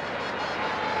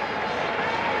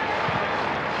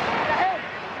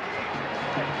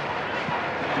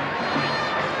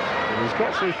 He's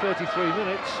got through 33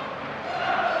 minutes.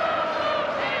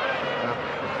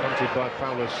 Confronted by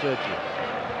Paulo Sergio.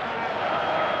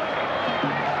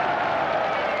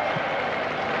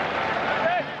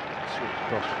 Switch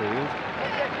cross field.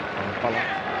 Ballack.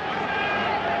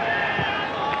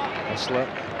 Hessler.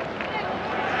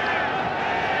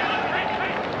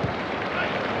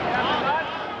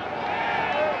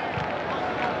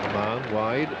 Man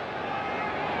wide.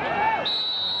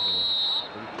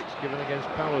 Given against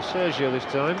Paulo Sergio this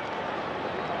time.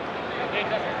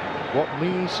 What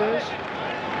me says?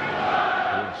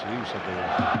 Yes, you said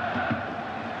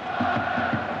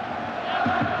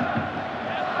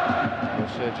Paulo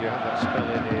Sergio had that spell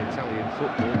in the Italian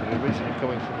football, but originally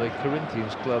coming from the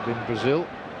Corinthians club in Brazil.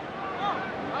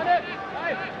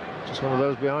 Just one of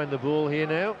those behind the ball here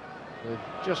now. With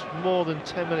just more than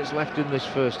 10 minutes left in this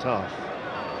first half.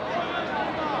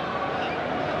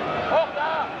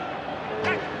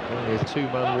 Only a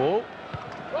two-man wall.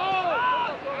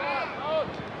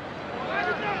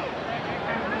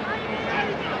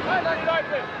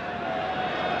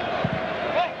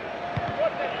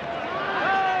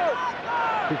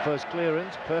 Good first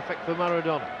clearance, perfect for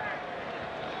Maradona.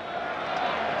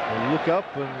 They'll look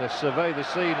up and survey the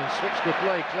scene and switch the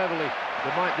play cleverly.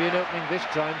 There might be an opening this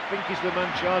time. Fink is the man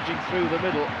charging through the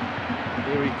middle.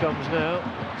 Here he comes now.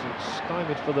 It's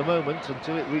stymied for the moment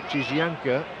until it reaches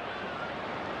Janka.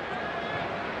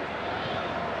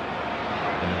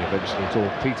 And eventually it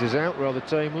all peters out rather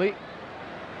tamely.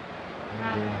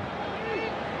 And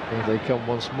here they come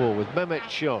once more with Mehmet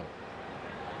Şan.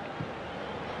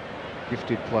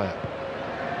 Gifted player.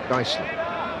 Nicely.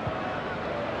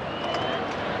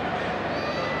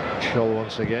 Scholl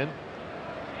once again.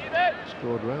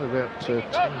 Scored around about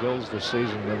 10 goals this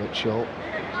season, Mehmet Scholl.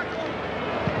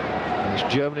 And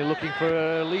it's Germany looking for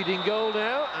a leading goal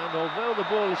now, and although the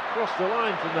ball has crossed the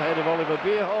line from the head of Oliver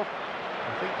Bierhoff,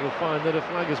 I think you'll find that a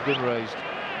flag has been raised.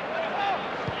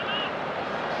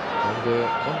 And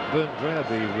Bernd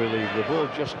Dreherby relieved. The ball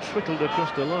just trickled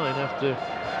across the line after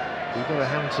he got a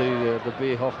hand to the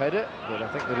Bierhoff header, but I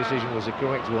think the decision was the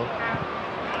correct one.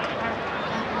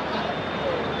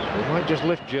 We might just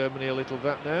lift Germany a little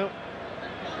bit now.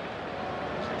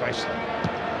 Geisler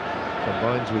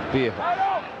combines with Bierhoff.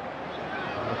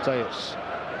 Matthäus.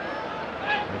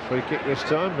 A free kick this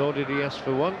time, nor did he ask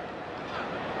for one.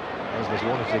 Geisler's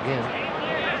won it again.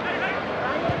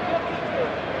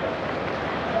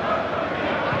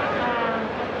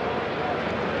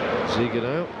 Ziege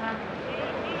now.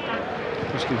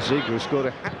 Christian Ziege, who scored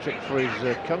a hat-trick for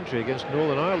his country against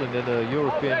Northern Ireland in a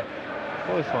European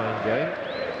qualifying game.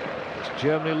 It's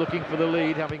Germany looking for the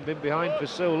lead, having been behind for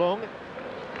so long.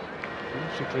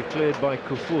 Basically cleared by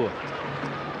Kufur.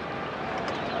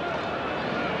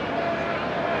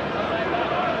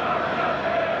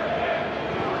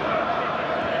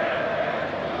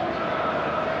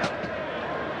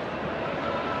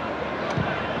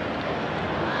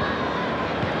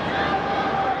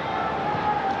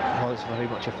 Very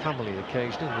much a family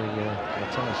occasion. The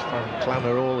Matthäus fan clan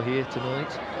are all here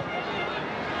tonight.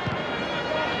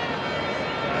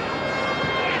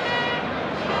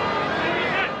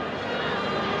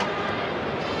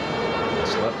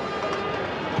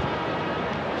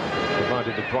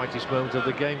 Provided the brightest moment of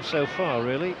the game so far,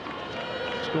 really.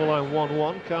 Scoreline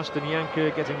 1-1. Carsten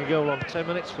Janker getting a goal on 10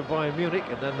 minutes for Bayern Munich,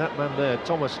 and then that man there,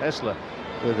 Thomas Hessler,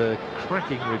 with a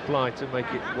cracking reply to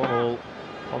make it 1-1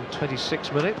 on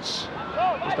 26 minutes.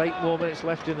 Just 8 more minutes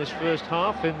left in this first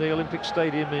half in the Olympic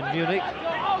Stadium in Munich.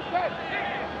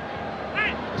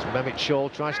 As Mehmet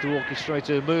Scholl tries to orchestrate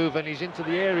a move, and he's into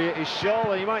the area, is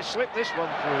Scholl, and he might slip this one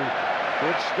through.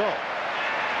 Good stop.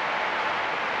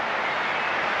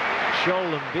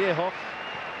 Scholl and Bierhoff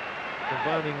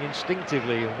combining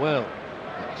instinctively and well.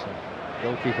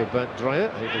 Goalkeeper Bernd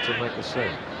Dreher able to make the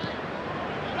save.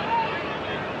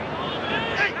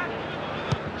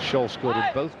 Scholl scored in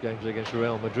both games against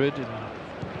Real Madrid in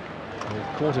the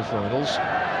quarterfinals.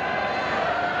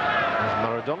 There's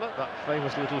Maradona, that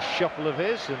famous little shuffle of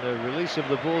his, and the release of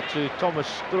the ball to Thomas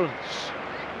Strunz.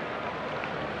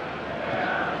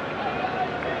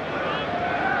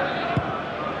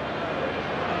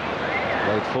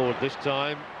 Played forward this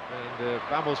time, and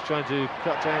Babel's trying to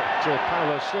cut out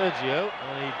Paolo Sergio,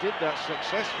 and he did that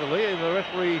successfully, and the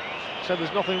referee said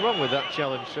there's nothing wrong with that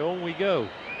challenge, so on we go.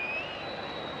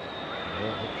 I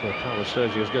don't think Paolo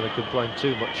Sergio is going to complain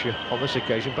too much on this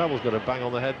occasion. Babel's got a bang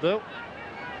on the head, though.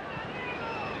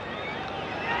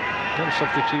 No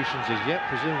substitutions as yet.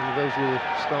 Presumably those will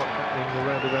start happening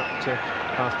around about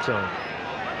half-time.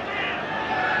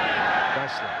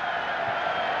 Geisler.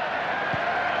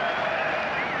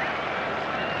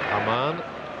 Aman.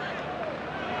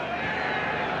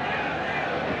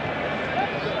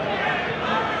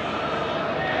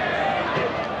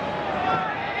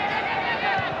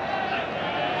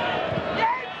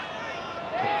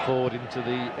 Forward into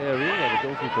the area where the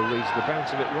goalkeeper reads the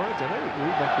bounce of it right. I know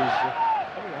Rubach is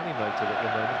very animated at the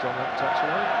moment on that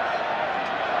touchline.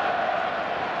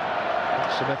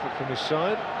 That's some effort from his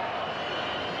side.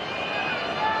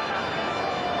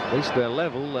 At least they're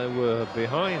level. They were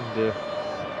behind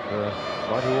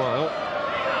quite a while.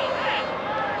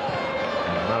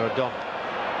 And Maradona.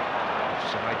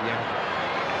 Side Janker.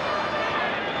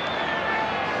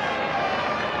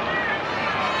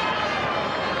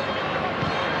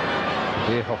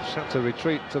 Bierhoff's had to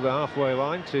retreat to the halfway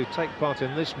line to take part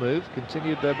in this move,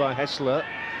 continued there by Hessler.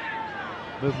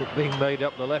 Movement being made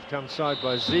up the left-hand side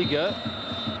by Ziege.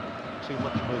 Too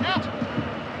much movement.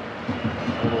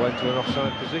 All the way to an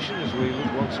offside position as we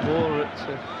look once more at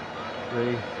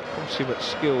the consummate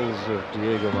skills of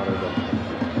Diego Maradona.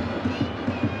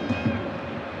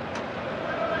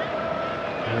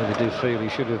 I really do feel he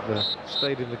should have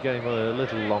stayed in the game a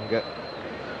little longer.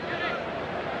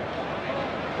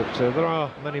 But there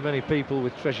are many people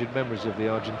with treasured memories of the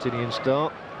Argentinian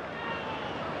star.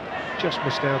 Just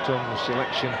missed out on the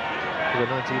selection for the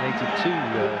 1982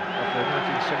 of the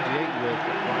 1978 World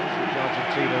Cup finals, which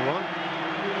Argentina won.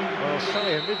 Well,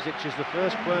 Salihamidzic is the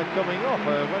first player coming off.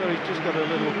 Whether he's just got a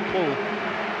little pull,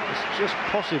 it's just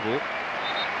possible.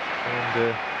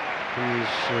 And he's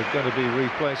going to be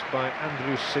replaced by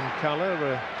Andrew Sincala,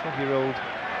 a 20-year-old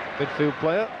midfield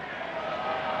player.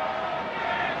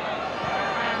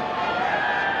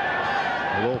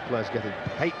 All players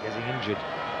hate getting injured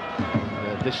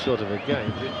in this sort of a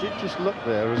game. But it did just look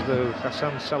there as though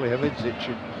Hasan Salihamidzic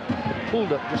had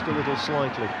pulled up just a little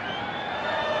slightly.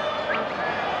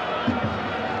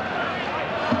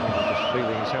 Just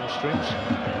feeling his hamstrings.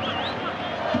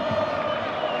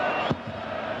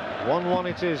 1-1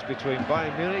 it is between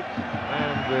Bayern Munich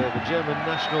and the German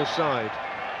national side.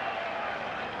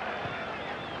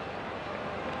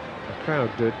 The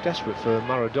crowd desperate for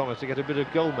Maradona to get a bit of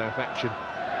goalmouth action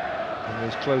in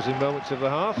these closing moments of the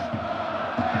half. I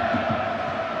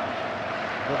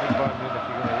don't think Bayern Munich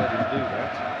are going to let him do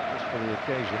that, just for the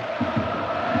occasion.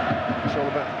 It's all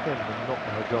about him and not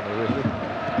Maradona, really.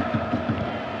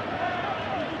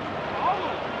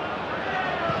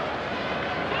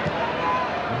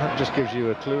 That just gives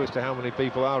you a clue as to how many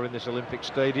people are in this Olympic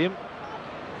Stadium.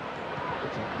 I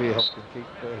don't think Bierhoff can keep,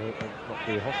 not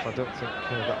Bierhoff, I don't think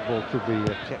that ball could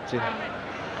be kept in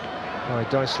by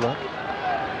Deisler.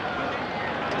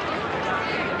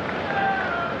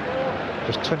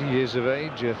 Just 20 years of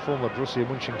age, a former Borussia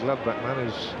Mönchengladbach man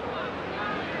who's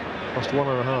cost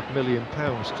 £1.5 million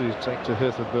to take to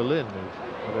Hertha Berlin,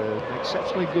 who had an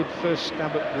exceptionally good first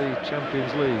stab at the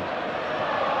Champions League.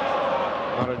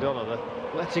 Maradona,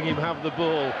 letting him have the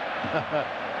ball. I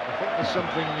think there's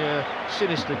something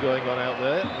sinister going on out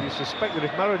there. You suspect that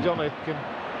if Maradona can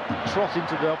trot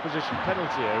into the opposition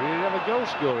penalty area, he'd have a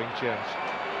goal-scoring chance.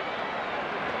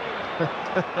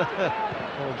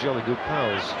 All jolly good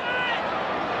pals,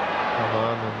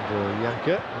 Kanal and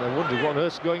Janka. And I wondered what on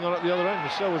earth's going on at the other end,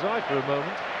 and so was I for a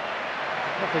moment.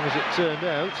 Nothing as it turned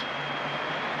out.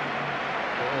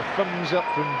 Thumbs up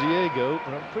from Diego,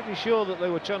 but I'm pretty sure that they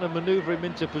were trying to manoeuvre him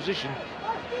into position.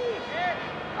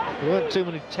 There weren't too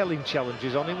many telling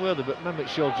challenges on him, were there? But Mehmet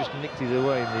Scholl just nicked it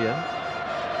away in the end.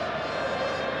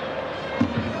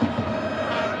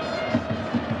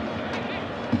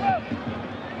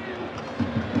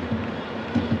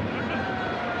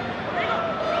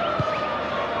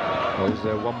 Well, is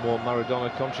there one more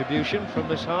Maradona contribution from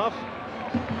this half?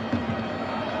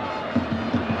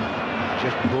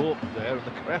 Just balked there, and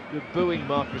the crowd were booing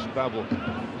Marcus Babbel,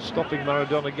 stopping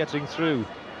Maradona getting through.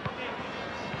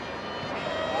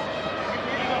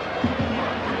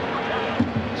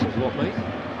 This is what me.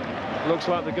 Looks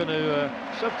like they're going to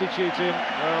substitute him.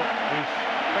 Well, he's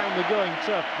found the going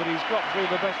tough, but he's got through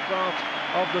the best part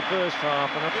of the first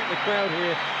half, and I think the crowd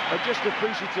here are just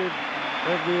appreciative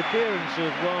of the appearance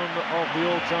of one of the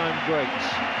all-time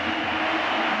greats.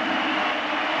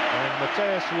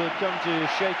 Mateus will come to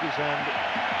shake his hand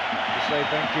to say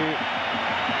thank you.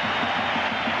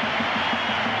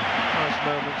 Nice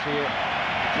moments here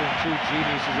between two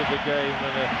geniuses of the game,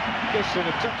 and a kiss and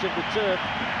a touch of the turf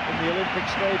in the Olympic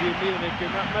Stadium, Munich,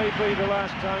 and that may be the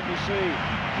last time you see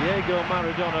Diego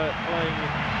Maradona playing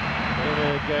in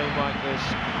a game like this.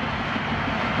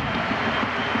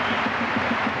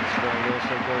 That's why he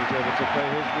also goes over to pay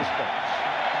his respects.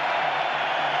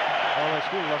 Oh, they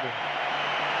still love him.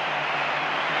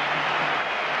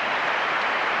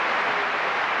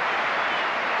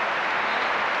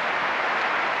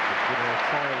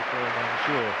 Trial for him, I'm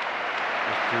sure,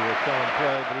 just to come and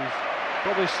play, but he's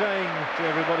probably saying to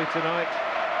everybody tonight,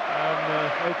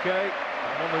 I'm okay,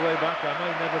 I'm on the way back, I may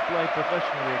never play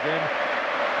professionally again,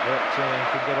 but he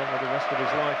can get on with the rest of his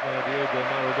life now, Diego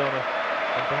Maradona,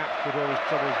 and perhaps put all his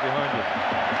troubles behind him.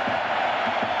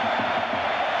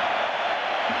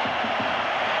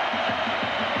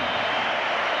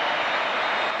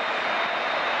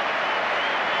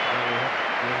 Well,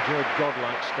 he enjoyed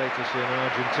godlike status in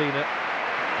Argentina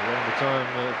around the time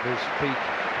of his peak,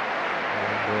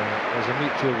 and there's a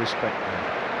mutual respect there.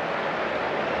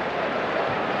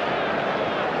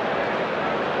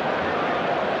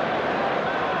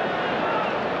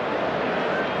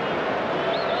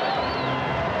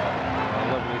 A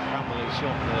lovely family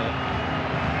shot there.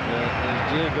 As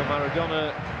Diego Maradona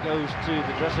goes to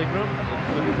the dressing room,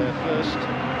 he'll be there first.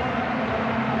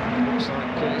 Looks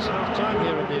like it's half-time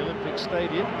here in the Olympic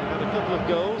Stadium. They've had a couple of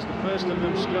goals, the first of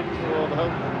them struck for the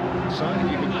home side,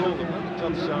 if you can call them that, the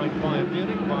club side, Bayern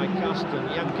Munich, by Kast and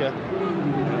Janka.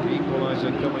 And the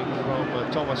equaliser coming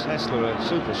from Thomas Hessler, a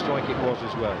super strike it was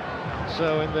as well.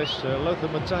 So in this Lothar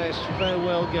Matthäus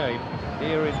farewell game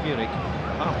here in Munich,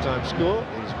 half-time score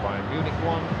is Bayern Munich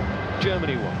 1,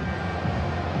 Germany 1.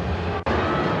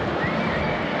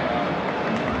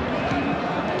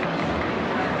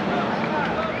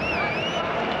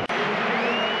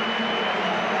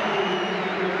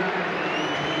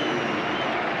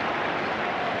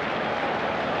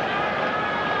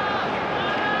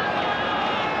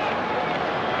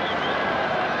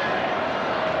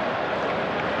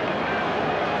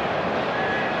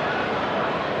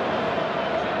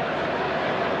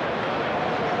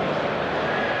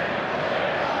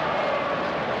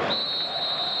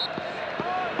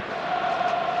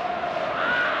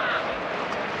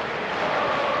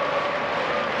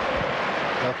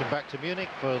 Welcome back to Munich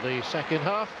for the second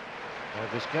half.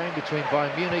 of this game between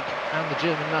Bayern Munich and the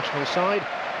German national side.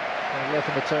 And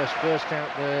Lothar Matthäus first out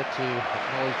there to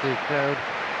acknowledge the crowd,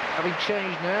 having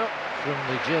changed now from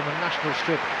the German national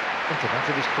strip into that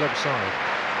of his club side.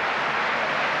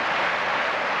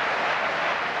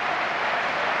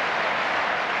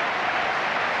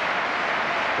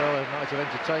 Well, a night of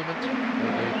entertainment for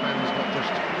the fans, not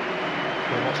just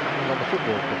for what's happening on the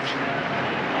football pitch.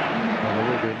 Well, there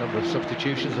will be a number of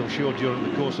substitutions, I'm sure, during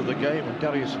the course of the game. And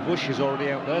Darius Bush is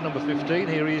already out there, number 15.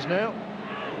 Here he is now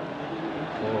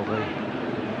for the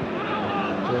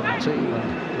German team.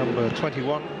 And number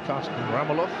 21, Carsten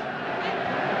Ramelow.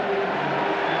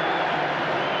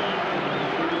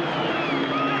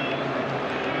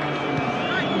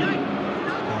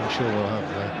 I'm sure we'll have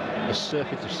a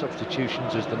circuit of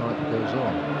substitutions as the night goes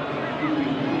on.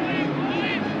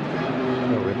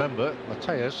 Well, remember,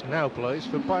 Matthäus now plays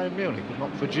for Bayern Munich, but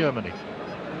not for Germany.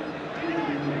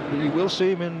 You will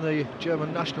see him in the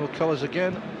German national colours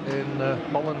again in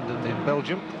Holland and in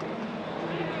Belgium.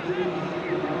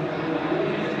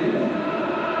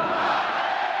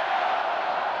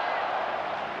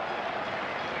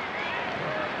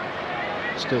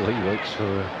 Still he waits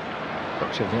for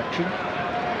much of the action.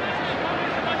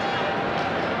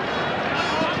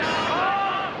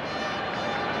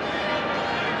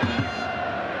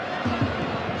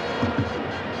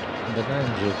 The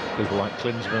names of people like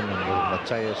Klinsmann and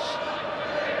Matthäus,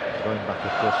 going back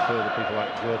of course further, people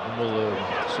like Gerd Müller,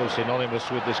 so synonymous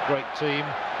with this great team.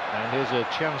 And here's a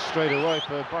chance straight away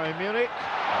for Bayern Munich.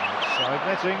 Side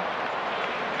netting.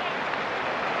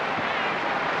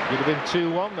 Would have been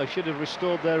 2-1, they should have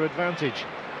restored their advantage.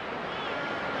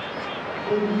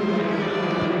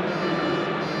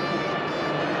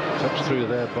 Touch through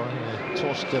there by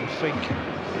Torsten Fink.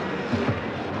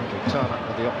 Tarnack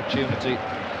with the opportunity.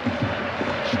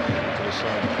 To the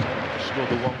side. Scored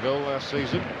the one goal last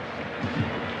season.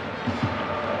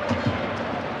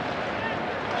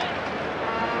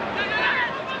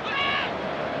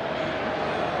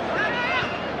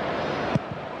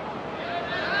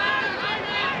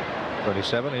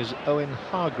 #27 is Owen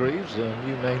Hargreaves, a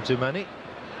new name to many.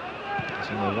 He's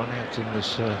going to run out in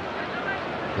this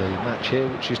the match here,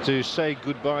 which is to say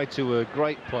goodbye to a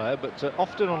great player, but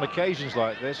often on occasions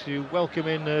like this you welcome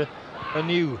in a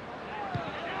new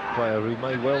player who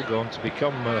may well go on to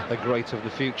become a great of the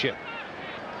future.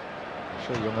 I'm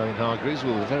sure young Owen Hargreaves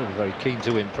will be very, very keen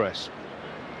to impress.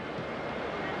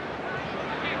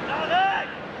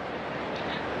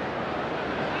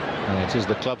 And it is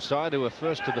the club side who are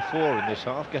first to the fore in this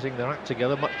half, getting their act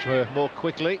together much more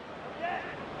quickly.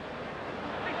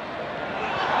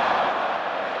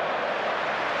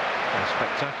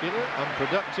 Spectacular,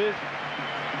 unproductive.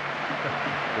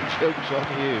 The joke's on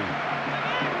you,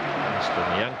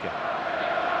 Janka.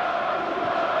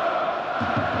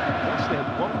 Yes, they had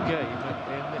one game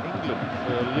in England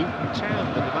for Luton Town,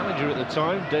 and the manager at the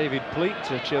time, David Pleat,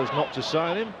 chose not to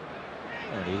sign him,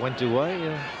 and he went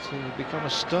away to become a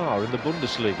star in the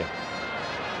Bundesliga.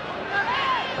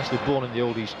 Actually born in the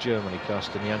old East Germany,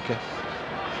 Carsten Janka.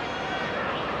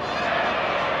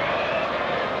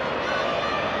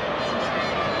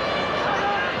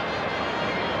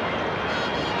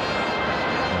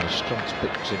 Strunz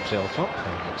picks himself up,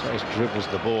 and Matthäus dribbles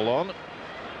the ball on.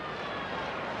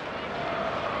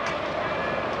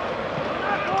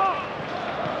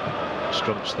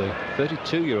 Strunz, the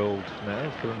 32-year-old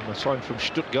now, signed from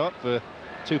Stuttgart for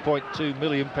 £2.2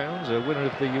 million, a winner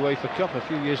of the UEFA Cup a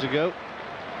few years ago.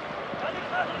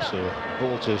 So a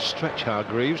ball to stretch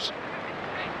Hargreaves.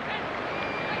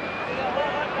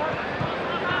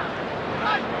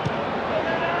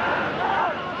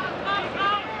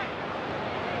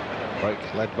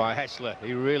 Break led by Hessler.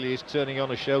 He really is turning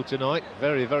on a show tonight.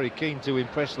 Very, very keen to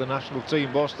impress the national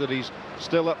team boss that he's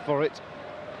still up for it.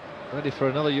 Ready for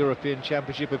another European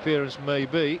Championship appearance,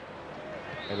 maybe.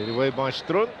 Headed away by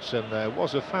Strunz, and there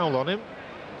was a foul on him.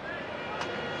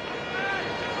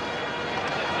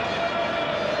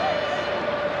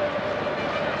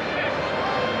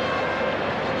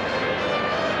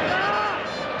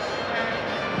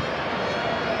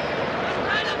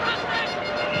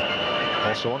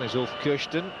 Also on is Ulf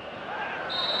Kirsten.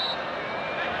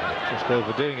 Just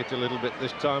overdoing it a little bit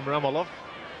this time, Ramelow.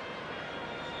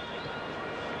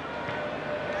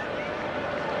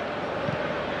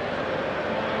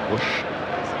 Bush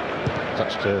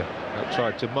touched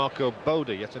outside to Marco Bode,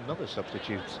 yet another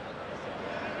substitute.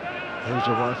 Who's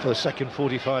arrived for the second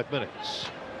 45 minutes.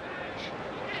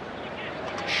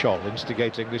 Scholl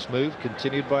instigating this move,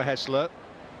 continued by Hessler.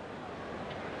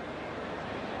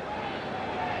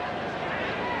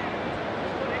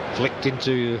 Flicked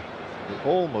into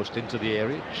almost into the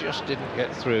area, just didn't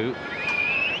get through.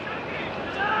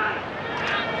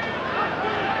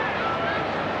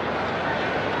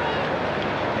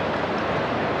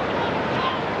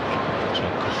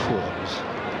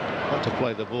 Trying to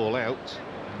play the ball out.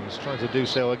 He's trying to do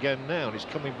so again now, and he's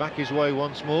coming back his way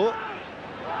once more.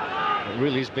 It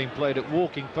really has been played at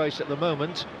walking pace at the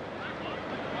moment.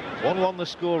 1-1 the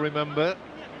score, remember.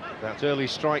 That early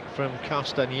strike from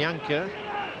Kastanjanka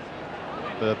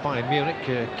for Bayern Munich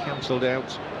cancelled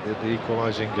out with the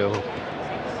equalising goal.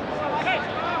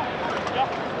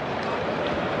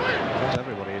 There's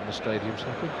everybody in the stadium,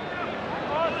 happy.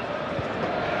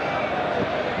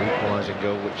 The equalising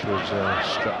goal, which was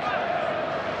struck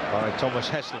by Thomas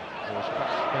Hessler, who has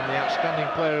perhaps been the outstanding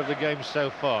player of the game so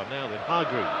far. Now then,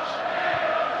 Hargreaves.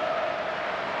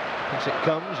 As it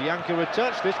comes, Janka a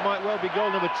touch. This might well be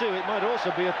goal number 2. It might also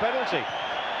be a penalty.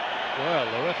 Well,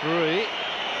 the referee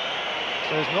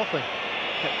says nothing.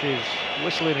 Kept his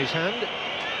whistle in his hand.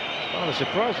 Rather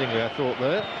surprisingly, I thought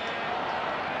there.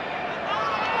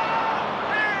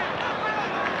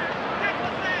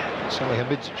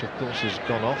 Salihamidzic, of course, has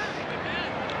gone off.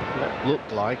 What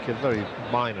looked like a very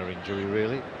minor injury,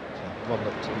 really. One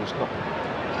that was not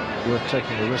worth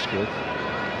taking a risk with.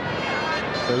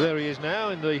 So there he is now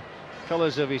in the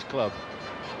colours of his club,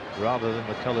 rather than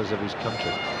the colours of his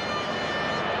country.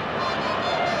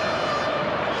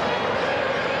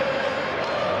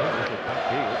 Little back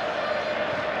heel.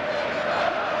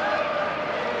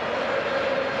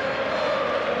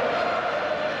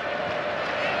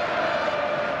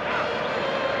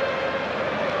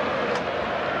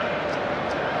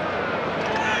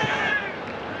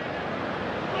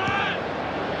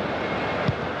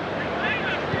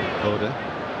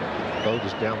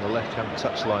 Boda's down the left-hand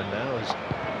touchline now as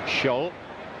Scholl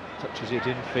touches it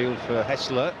infield for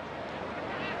Hessler.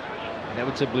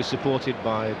 Inevitably supported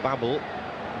by Babel.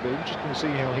 It'll be interesting to see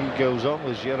how he goes on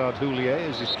with Gerard Houllier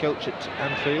as his coach at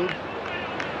Anfield.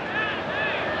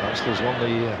 Hessler's won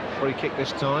the free kick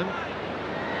this time.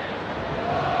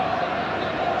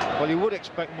 Well, you would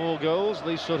expect more goals.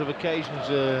 These sort of occasions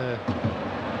are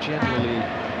generally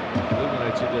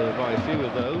illuminated by a few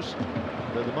of those.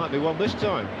 But there might be one this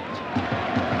time.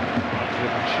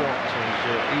 Driven shot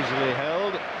is easily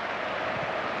held.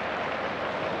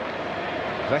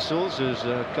 Vessels has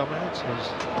come out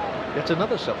as yet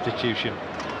another substitution.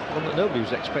 One that nobody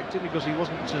was expecting because he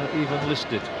wasn't even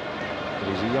listed. But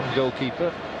he's a young goalkeeper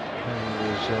who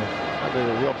has had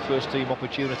the odd first team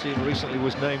opportunity and recently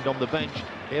was named on the bench.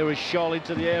 Here is Scholl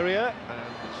into the area and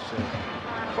it's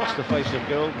across the face of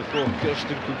goal before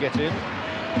Kirsten could get in.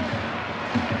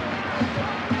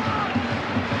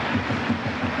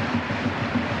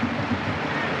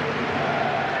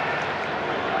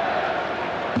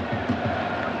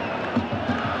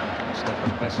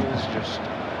 Just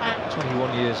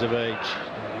 21 years of age,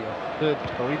 third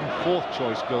or even fourth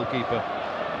choice goalkeeper.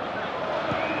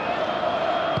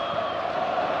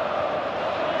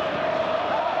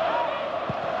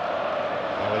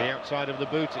 Over the outside of the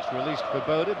boot, it's released for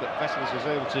Boda, but Vessels is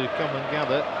able to come and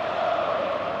gather.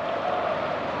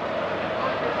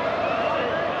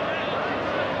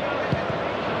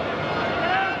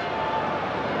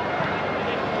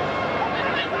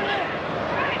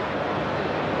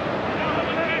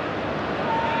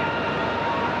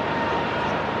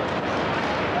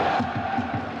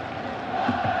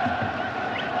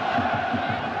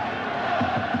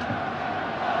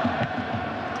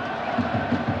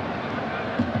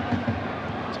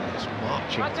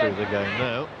 Through the game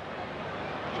now,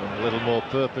 showing a little more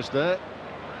purpose there.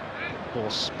 Ball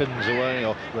spins away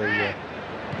off the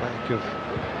back of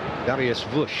Darius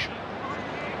Vush.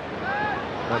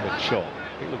 Mohamed Scholl,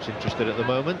 he looks interested at the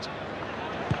moment.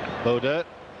 Boda.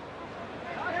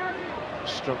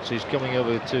 Struts is coming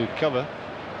over to cover.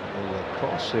 The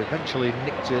cross eventually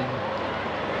nicked in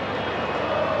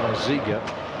by Ziga.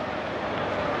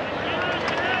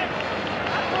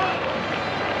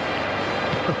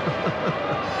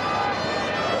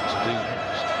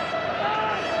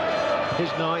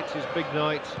 His night, his big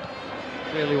night,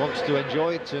 really wants to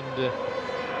enjoy it, and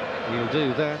he'll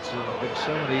do that. And there have been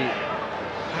so many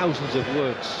thousands of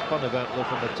words spun about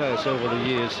Lothar Matthäus over the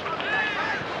years.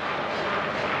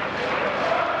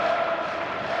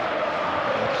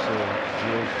 That's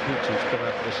George Kutz, who's come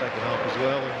out for the second half as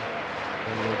well,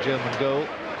 and the German goal.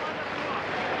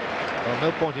 Well,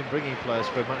 no point in bringing players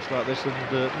for a match like this and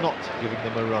not giving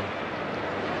them a run.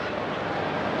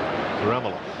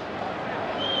 Ramalov.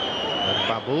 And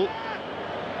Babel.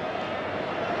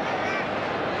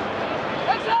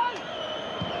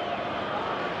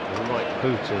 right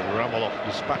boot of Rameloff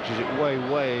dispatches it way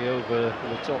over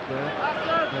the top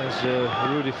there. There's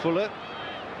Rudy Fuller,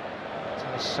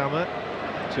 Sammer,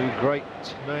 two great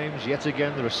names yet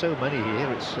again. There are so many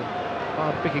here, it's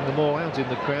hard picking them all out in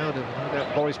the crowd, and no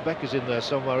doubt Boris Becker's in there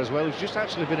somewhere as well, who's just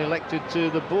actually been elected to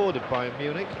the board of Bayern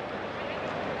Munich.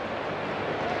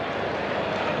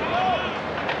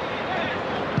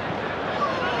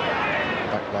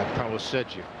 Back by Paulo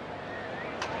Sergio.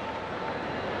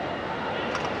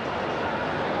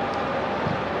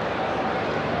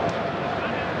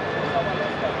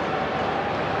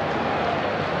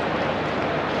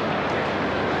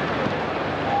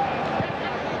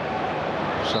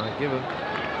 Given.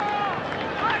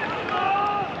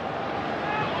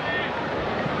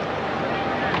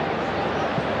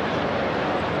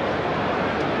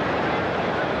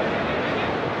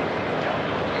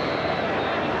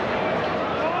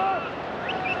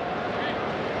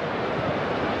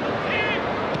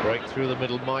 Break through the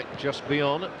middle, might just be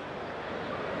on. Well,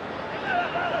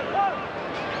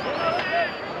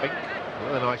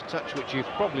 a nice touch, which you've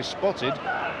probably spotted,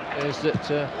 is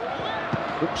that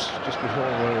oops, just before,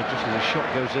 just as the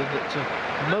shot goes in,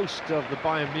 that most of the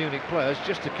Bayern Munich players,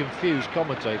 just to confuse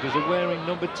commentators, are wearing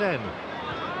number 10.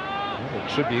 Well, a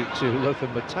tribute to Lothar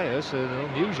Matthäus, an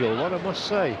unusual one, I must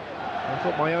say. I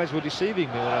thought my eyes were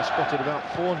deceiving me when I spotted about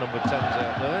 4 number 10s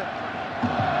out there,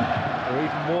 or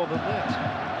even more than that.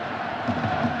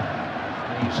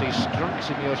 And you see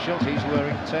Strunks in your shot, he's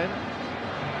wearing 10.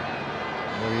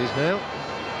 There he is now.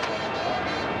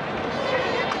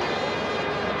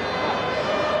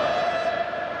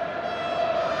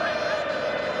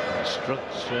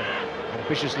 Strunks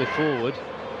ambitiously forward.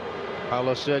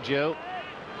 Paulo Sergio.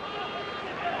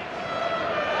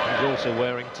 He's also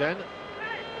wearing 10.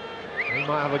 He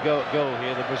might have a go at goal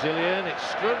here, the Brazilian. It's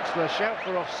Strunks, the shout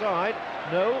for offside.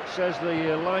 No, says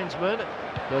the linesman.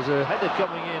 There's a header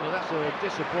coming in, and that's a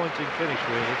disappointing finish,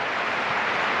 really.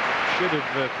 Should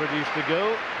have produced a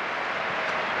goal.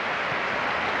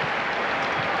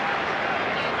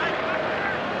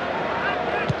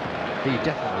 He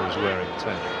definitely was wearing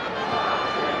 10.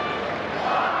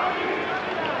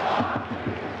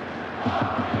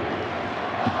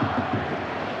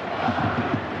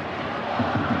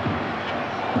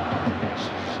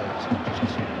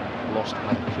 Lost at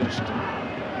first.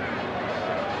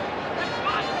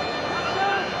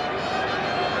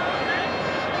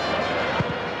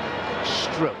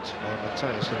 Stroked by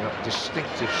Matthäus in that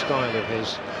distinctive style of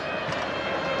his.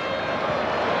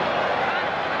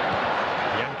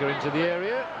 Yanker into the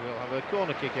area. We'll have a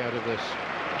corner kick out of this.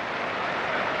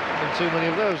 Not too many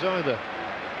of those either.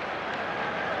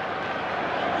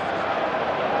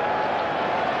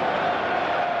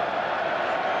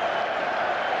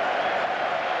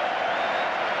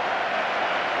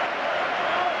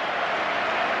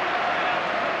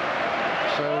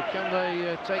 So can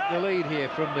they take the lead here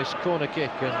from this corner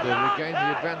kick and regain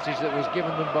the advantage that was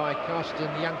given them by Carsten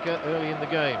Janker early in the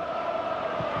game?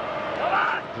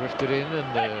 Drifted in,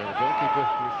 and the goalkeeper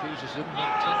refuses them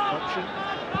that option.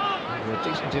 And a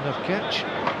decent enough catch.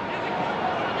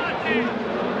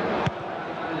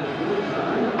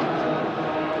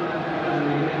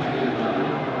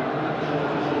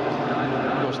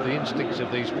 Of course, the instincts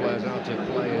of these players are to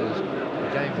play the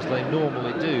game as they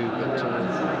normally do, but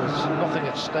there's nothing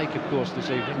at stake, of course, this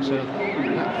evening, so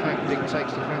that fact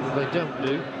dictates the fact that they don't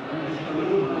do.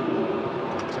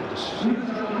 They tend to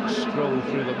stroll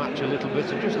through the match a little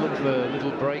bit and just look for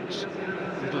little breaks,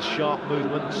 little sharp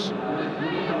movements.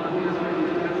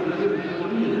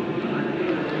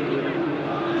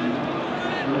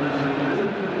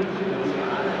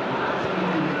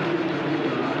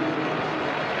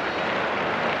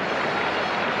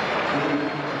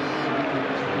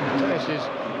 Is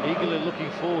eagerly looking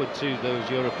forward to those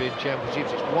European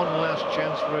Championships. It's one last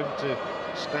chance for him to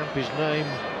stamp his name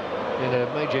in a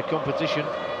major competition.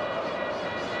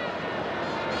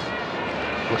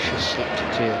 Bush has slapped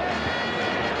it here.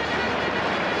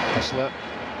 Kessler,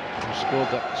 who scored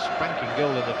that spanking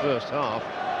goal in the first half,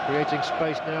 creating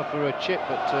space now for a chip,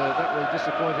 but that will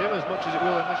disappoint him as much as it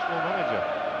will a national manager.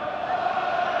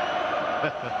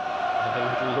 A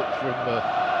little look from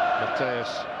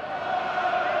Matthäus,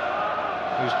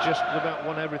 who's just about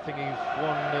won everything. He's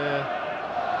won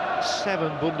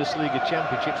 7 Bundesliga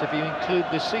championships if you include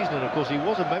this season, and of course he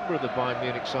was a member of the Bayern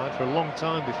Munich side for a long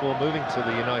time before moving to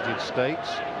the United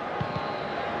States.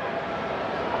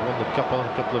 Won the Cup on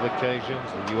a couple of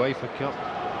occasions, the UEFA Cup.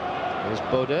 There's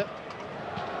Bode.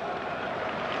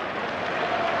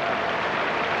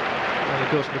 And of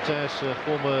course Matthäus,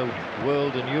 former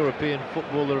World and European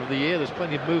Footballer of the Year. There's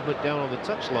plenty of movement down on the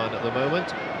touchline at the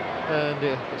moment. And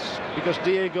it's because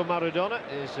Diego Maradona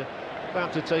is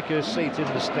about to take a seat in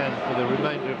the stand for the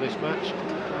remainder of this match.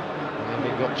 And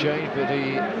he got changed, but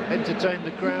he entertained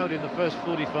the crowd in the first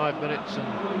 45 minutes, and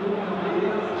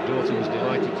his daughter was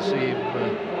delighted to see him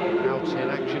out in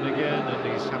action again, and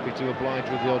he's happy to oblige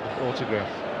with the odd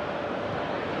autograph.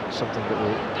 Something that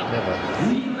will never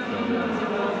go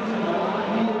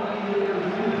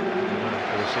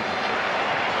for a signature.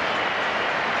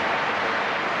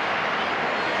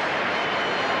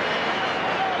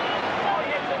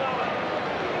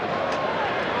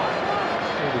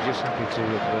 Just happy to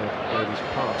have played his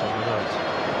part on the night.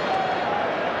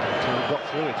 Until he got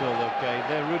through it all okay.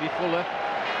 There, Rudy Fuller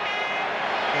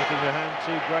taking the hand,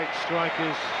 two great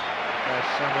strikers.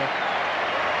 Summer.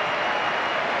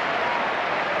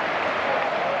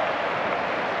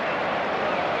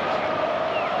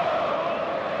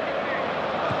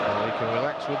 Well, he can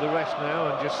relax with the rest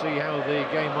now and just see how the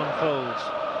game unfolds.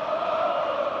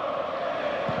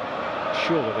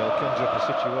 Surely they'll conjure up a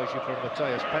situation for a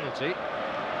Mateus penalty.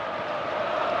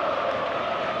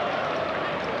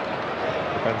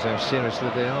 Depends how seriously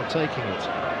they are taking it.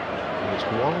 And it's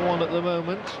 1-1 at the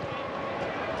moment.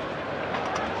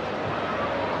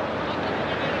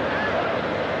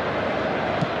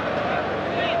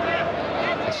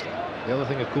 The other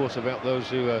thing, of course, about those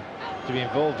who are to be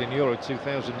involved in Euro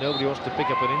 2000, nobody wants to pick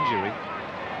up an injury.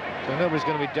 So nobody's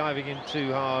going to be diving in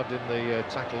too hard in the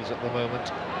tackles at the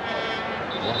moment.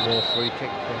 One more free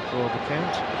kick for the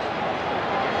count.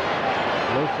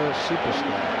 Lothar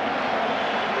superstar.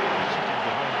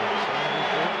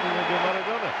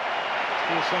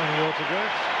 Still signing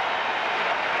autographs.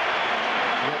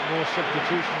 Yet more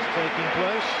substitutions taking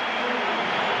place.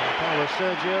 And Paulo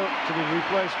Sergio to be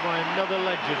replaced by another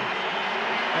legend.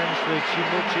 Hence the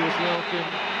tumultuous welcome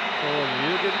for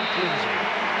Jürgen Klinsmann.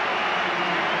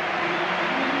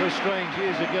 Very strange,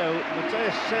 years ago,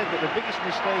 Mateus said that the biggest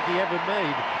mistake he ever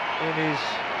made in his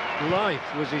life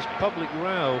was his public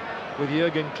row with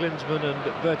Jürgen Klinsmann and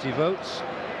Bertie Vogts.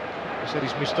 He said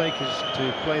his mistake is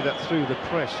to play that through the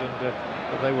press, and that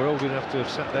they were old enough to have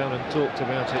sat down and talked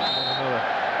about it one another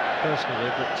personally.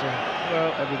 But,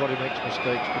 well, everybody makes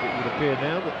mistakes, but it would appear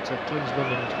now that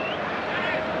Klinsmann and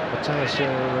Mateus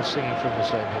are singing from the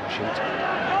same hymn sheet.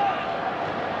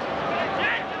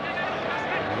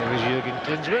 And there is Jürgen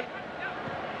Klinsmann.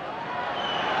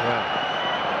 Well,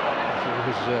 if he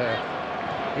was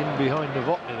in behind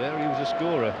Novotny there, he was a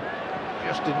scorer.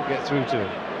 Just didn't get through to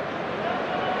him.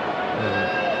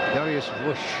 Darius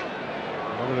Wusch,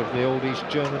 another of the old East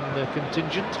German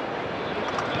contingent from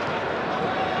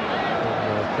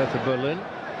Hertha Berlin.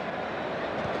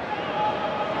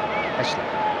 Hessler.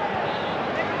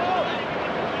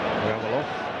 Ramelow.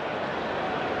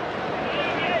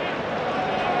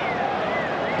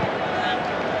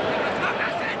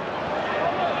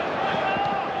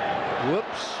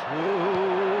 Whoops.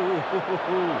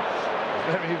 Ooh.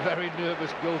 Very, very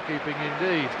nervous goalkeeping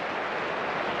indeed.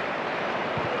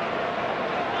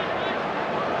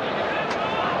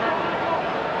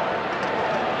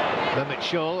 Mehmet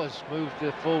Scholl has moved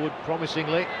forward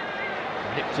promisingly.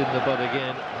 Nipped in the bud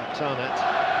again by Tarnat.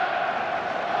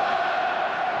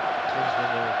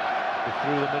 Klinsmann will be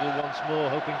through the middle once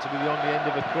more, hoping to be on the end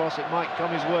of a cross. It might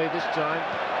come his way this time.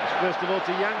 It's first of all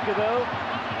to Janka though.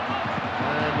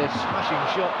 And a smashing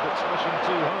shot, but smashing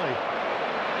too high.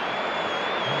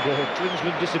 And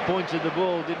Klinsmann disappointed, the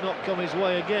ball did not come his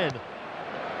way again.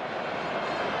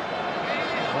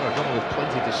 Maradona with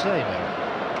plenty to say now.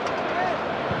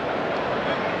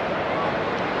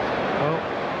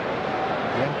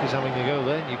 Janka's having a go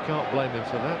there, and you can't blame him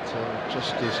for that.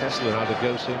 Just as Hessler had a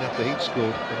go soon after he'd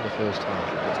scored in the first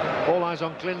half. All eyes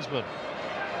on Klinsmann.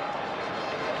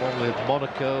 Formerly of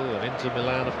Monaco and Inter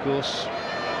Milan, of course.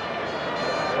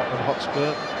 Tottenham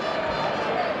Hotspur.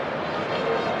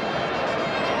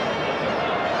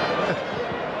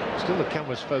 Still, the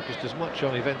camera's focused as much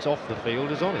on events off the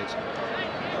field as on it.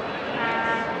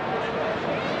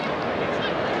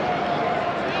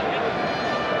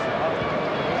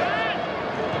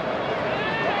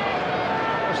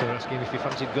 They're asking if he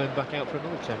fancied going back out for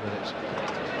another 10 minutes.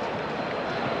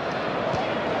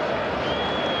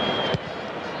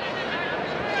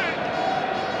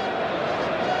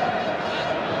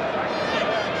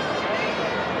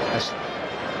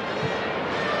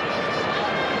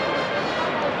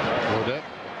 Order.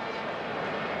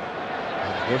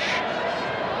 And Bush.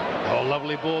 Oh,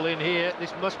 lovely ball in here.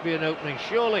 This must be an opening,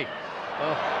 surely.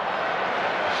 Oh,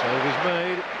 save is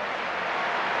made.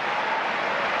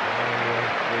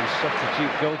 The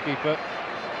substitute goalkeeper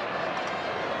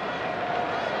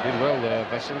did well there,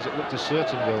 Vessels. It looked a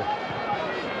certain goal.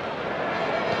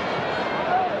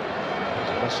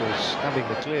 Vessel's having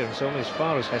the clearance only as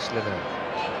far as Hessler now.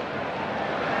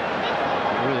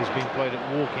 It really has been played at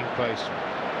walking pace.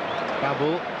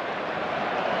 Babel.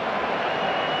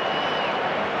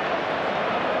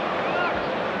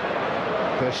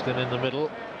 Kirsten in the middle.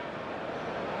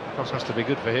 Cross has to be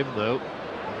good for him though.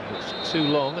 It's too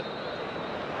long.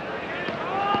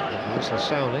 Whistle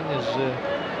sounding as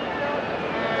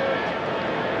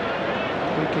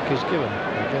free kick is given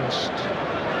against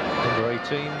number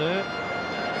 18 there.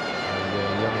 The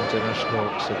young international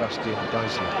Sebastian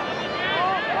Deisler.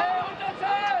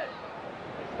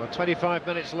 Well, 25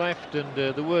 minutes left, and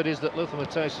the word is that Lothar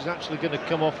Matthäus is actually going to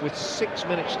come off with 6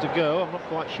 minutes to go. I'm not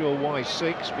quite sure why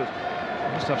 6, but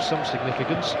it must have some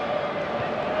significance.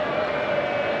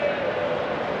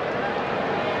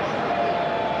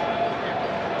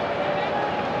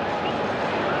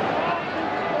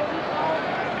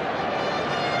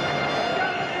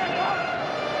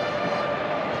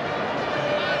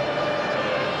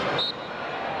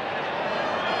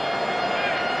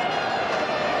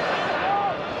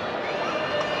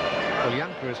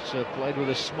 Played with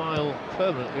a smile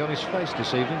permanently on his face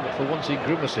this evening, but for once he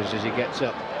grimaces as he gets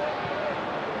up.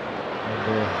 And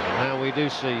now we do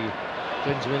see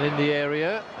Klinsmann in the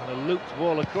area, and a looped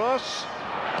ball across,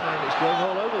 and it's going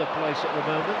all over the place at the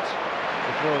moment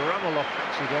before Ramelow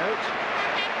backs it out.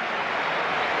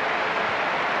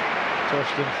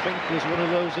 Torsten Fink was one of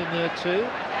those in there too.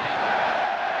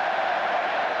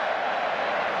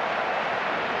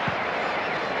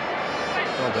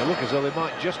 Well, they look as though they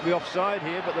might just be offside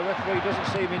here, but the referee doesn't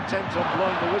seem intent on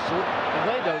blowing the whistle, and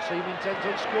they don't seem intent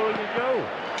on scoring a goal.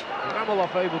 Ramelow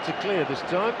able to clear this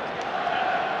time.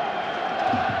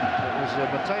 It was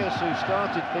Matthäus who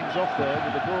started things off there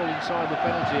with the ball inside the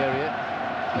penalty area.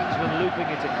 Klinsmann looping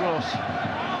it across.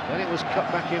 Then it was cut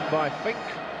back in by Fink,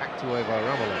 hacked away by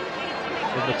Ramelow.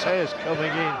 And Matthäus coming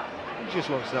in. He just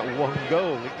wants that one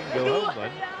goal. He can go home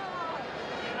then.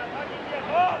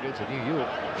 Go to New York.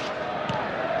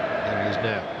 There he is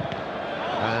now,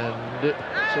 and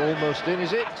it's almost in,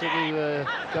 is it? To the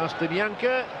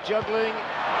Karsten-Janker, juggling,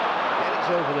 and it's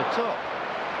over the top.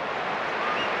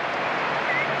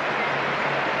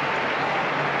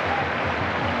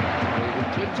 Even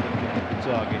Klinsmann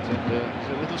target, and he's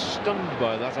a little stunned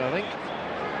by that, I think.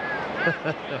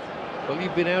 Well,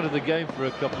 you've been out of the game for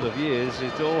a couple of years.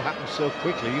 It all happens so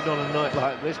quickly. Even on a night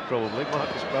like this, probably.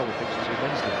 Marcus Babel thinks it's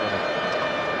immensely funny.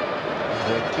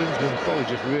 Klinsmann probably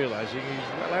just realising he's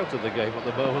well out of the game at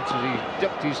the moment as he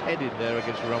ducked his head in there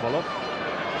against Ramelow.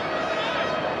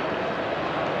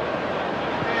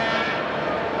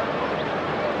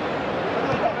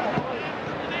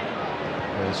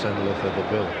 They'll send Lothar the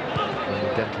bill. Any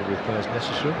dental repairs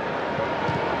necessary.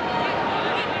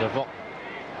 Novot.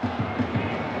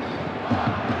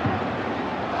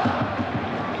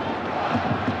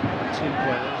 Two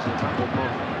players, the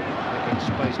Appelmann making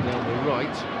space down the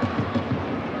right.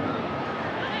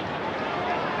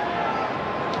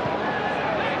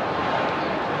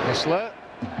 Hessler,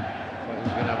 but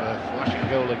he's going to have a flashing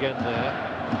goal again there.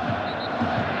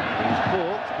 He's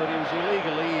balked, but he was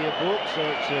illegally balked, so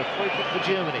it's a free kick for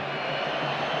Germany.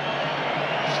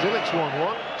 Still it's 1-1,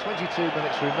 22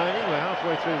 minutes remaining, we're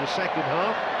halfway through the second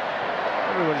half.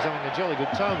 Everybody's having a jolly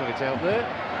good time of it out there.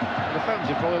 And the fans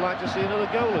would probably like to see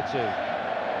another goal or two.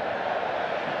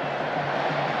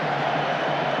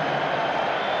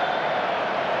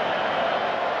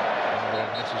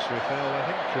 Necessary foul, I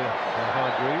think, for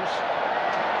Hargreaves.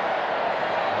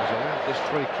 He's allowed this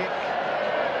free kick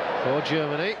for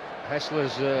Germany.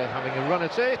 Hessler's having a run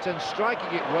at it and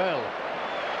striking it well.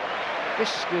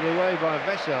 Fisted away by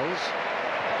Wessels.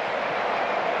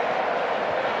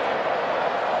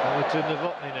 Over to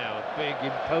Novotny now, a big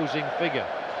imposing figure.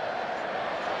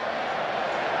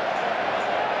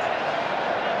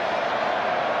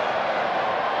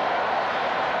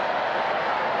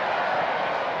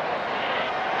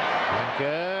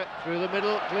 Through the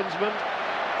middle, Klinsmann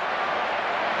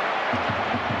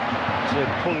to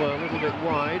pull a little bit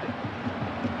wide.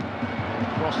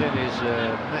 Cross in is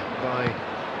met by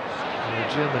the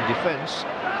German defence.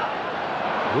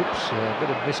 Whoops, a bit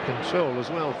of miscontrol as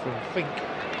well from Fink.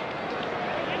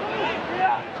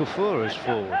 Kufura's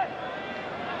forward.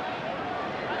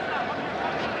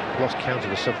 Lost count of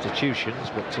the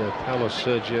substitutions, but Paulo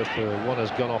Sergio for one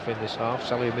has gone off in this half.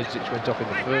 Salihamidzic went off in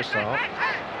the first half.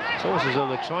 It's almost as though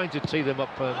they're trying to tee them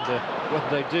up, and when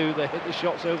they do, they hit the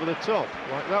shots over the top,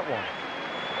 like that one.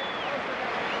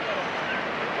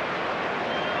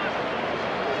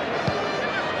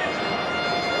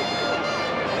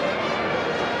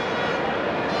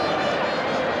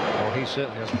 Well, he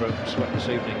certainly has broken sweat this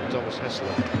evening, Thomas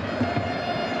Hessler.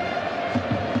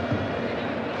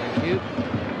 Thank you.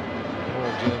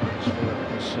 All Germans for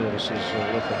his services,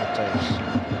 Lothar Matthäus.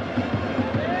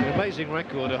 An amazing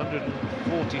record,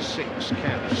 146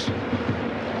 caps.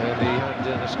 And he had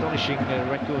an astonishing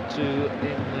record too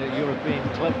in European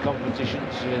club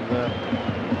competitions with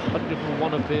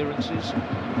 101 appearances.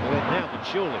 Now, but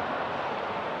surely,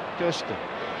 Kirsten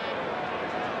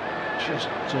just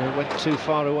went too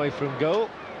far away from goal.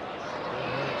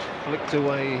 Flicked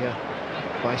away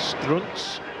by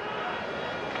Struntz.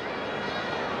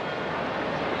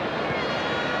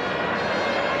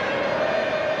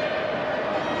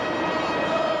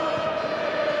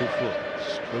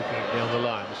 Stroking it down the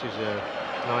line. This is a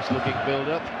nice looking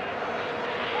build-up.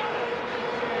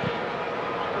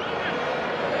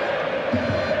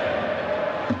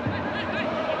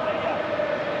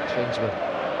 Klinsmann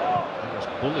was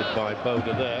bullied by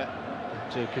Boda there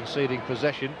into conceding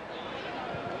possession.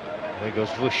 There goes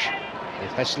Wusch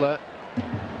with Hessler,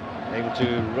 able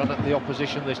to run at the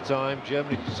opposition this time.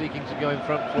 Germany seeking to go in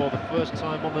front for the first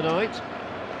time on the night.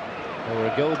 They were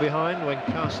a goal behind when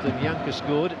Carsten Janker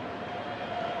scored.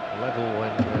 Level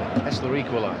when Hessler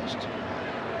equalised.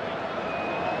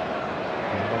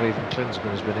 Not even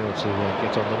Klinsmann has been able to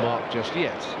get on the mark just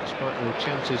yet, despite the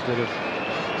chances that have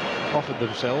offered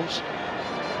themselves.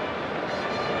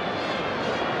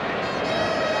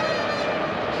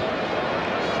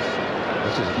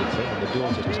 This is a good thing, and the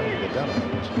daughter's telling the dad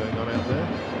what's going on out there.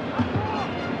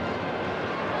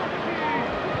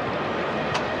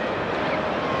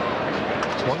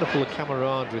 It's wonderful the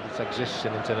camaraderie that exists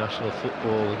in international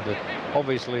football, and the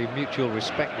obviously mutual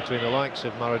respect between the likes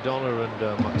of Maradona and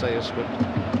Matthäus, but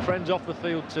friends off the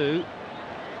field too.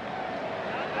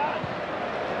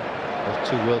 Those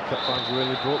two World Cup finals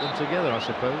really brought them together, I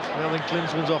suppose. Now then,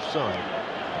 Klinsmann's offside.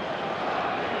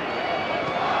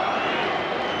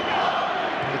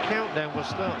 And the countdown will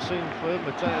start soon for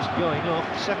Matthäus going off.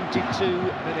 72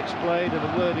 minutes played, and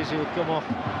the word is he'll come off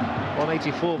on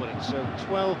 84 minutes, so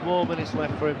 12 more minutes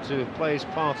left for him to play his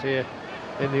part here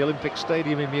in the Olympic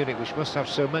Stadium in Munich, which must have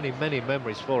so many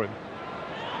memories for him.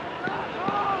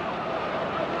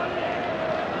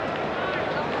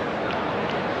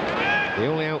 The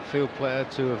only outfield player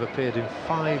to have appeared in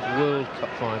 5 World Cup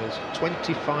finals,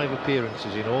 25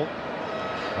 appearances in all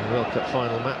in World Cup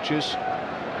final matches.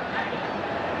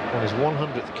 On his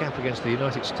 100th cap against the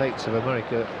United States of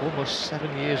America almost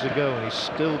 7 years ago, and he's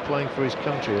still playing for his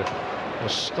country. An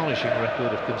astonishing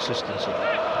record of consistency.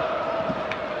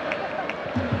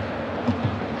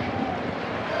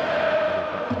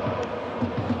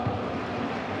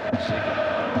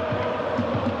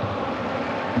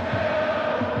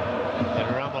 Then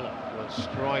Ramelow will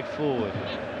stride forward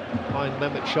behind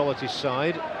Mehmet Scholl at his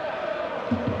side.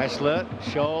 Hessler,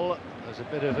 Scholl. There's a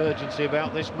bit of urgency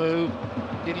about this move.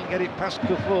 Didn't get it past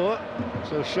Kufur,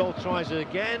 so Scholl tries it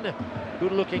again.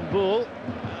 Good looking ball.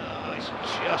 Oh, it's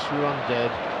just run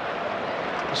dead.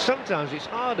 Sometimes it's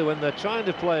harder when they're trying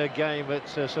to play a game at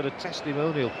sort of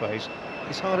testimonial pace.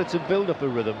 It's harder to build up a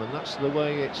rhythm, and that's the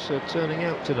way it's turning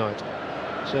out tonight.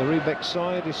 So Riebeck's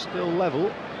side is still level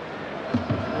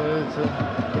with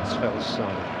Hitzfeld's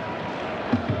side.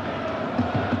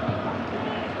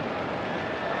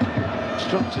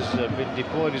 Struntz has been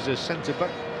deployed as a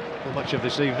centre-back for much of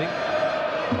this evening.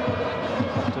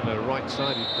 Often a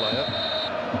right-sided player.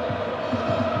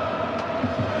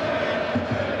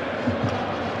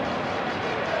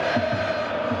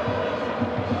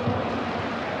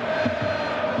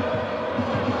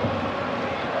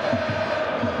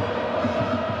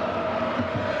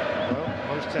 Well,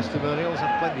 most testimonials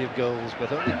have plenty of goals,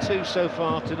 but only 2 so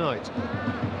far tonight.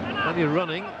 Plenty of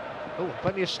running. Oh,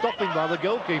 plenty of stopping by the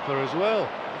goalkeeper as well.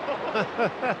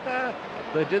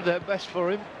 They did their best for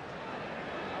him.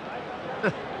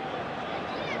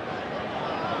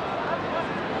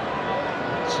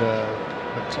 It's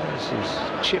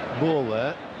Matthäus' chip ball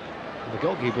there. And the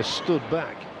goalkeeper stood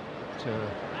back.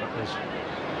 That was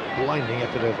blinding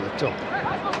effort over the top.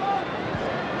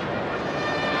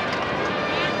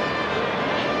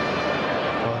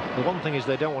 Well, the one thing is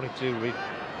they don't want it to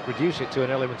reduce it to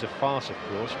an element of farce, of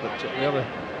course, but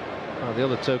the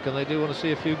other token, they do want to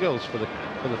see a few goals for the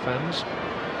fans.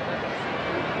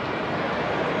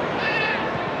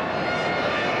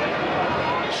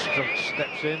 Struntz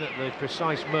steps in at the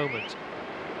precise moment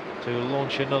to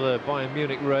launch another Bayern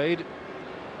Munich raid.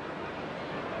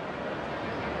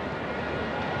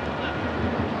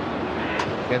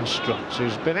 Again, Struntz,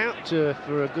 who's been out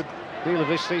for a good deal of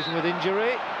this season with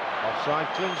injury. Offside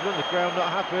Klinsmann, the crowd not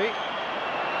happy.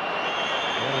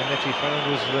 And the net he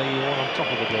found was the one on top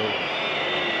of the goal.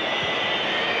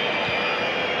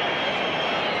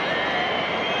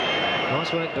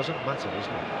 Nice when it doesn't matter,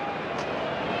 isn't it?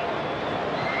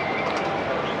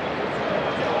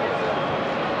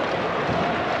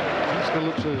 Still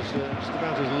looks as just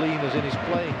about as lean as in his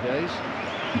playing days.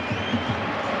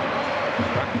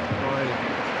 Back by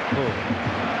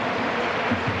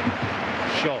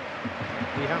Scholl.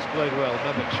 He has played well,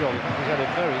 Mehmet Scholl. He's had a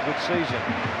very good season.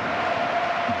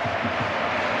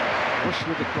 Bush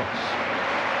with the cross.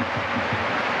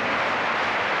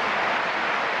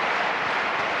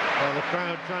 Well, the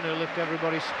crowd trying to lift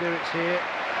everybody's spirits here.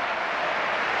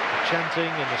 The chanting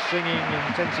and the singing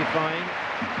intensifying.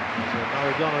 So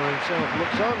Maradona himself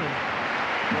looks on and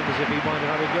wonders if he might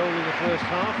have had a goal in the first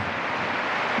half.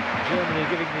 Germany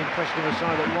giving the impression of a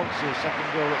side that wants a second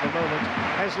goal at the moment.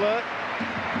 Hessler,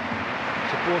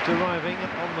 support arriving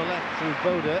on the left through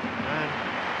Bode, and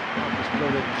Marcus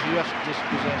Bode just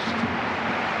dispossessed.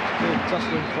 Still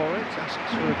tussling for it,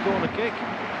 asks for a corner kick.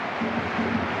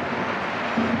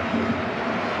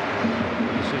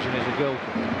 The decision is a goal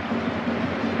kick.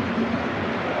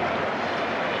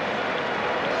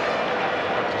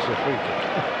 Practice a free kick.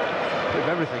 Bit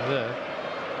of everything there.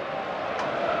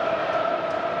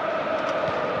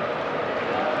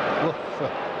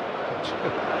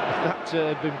 If that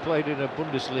had been played in a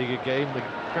Bundesliga game, the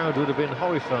crowd would have been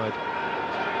horrified.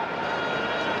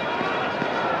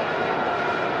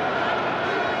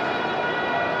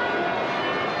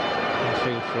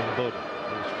 Infield from Bud.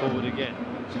 He's forward again.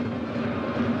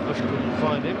 Bush couldn't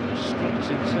find him. Struts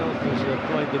himself as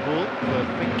played the ball for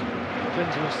Fink.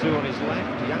 Klinsmann's through on his left.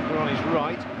 Janker on his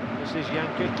right. This is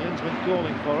Janker. Klinsmann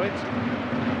calling for it.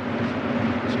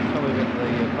 It's covered at the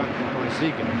back by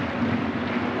Ziege.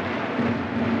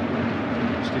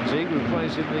 Ziege, who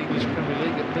plays in the English Premier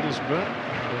League at Middlesbrough.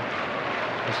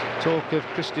 There's talk of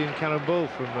Christian Carambeau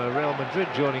from Real Madrid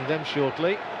joining them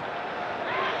shortly.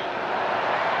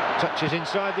 Touches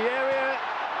inside the area.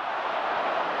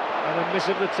 And a miss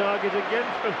of the target again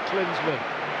from Klinsmann.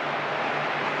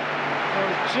 Well,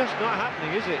 it's just not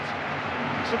happening, is it?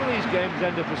 Some of these games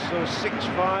end up as sort of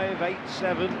 6-5,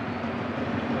 8-7.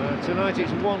 Tonight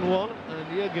it's 1-1, and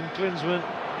Jürgen Klinsmann,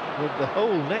 with the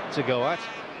whole net to go at,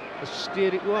 has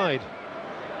steered it wide.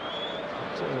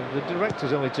 But, the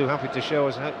director's only too happy to show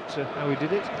us how he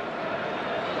did it.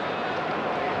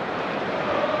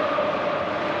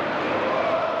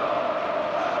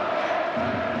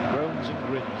 Groans and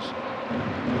grins.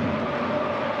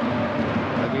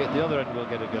 Maybe at the other end we'll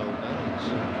get a goal now. It's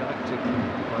connected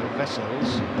by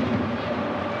Wessels.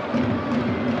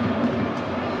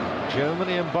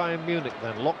 Germany and Bayern Munich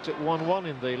then locked at 1-1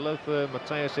 in the Lothar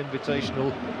Matthäus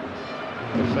Invitational.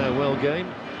 The farewell game.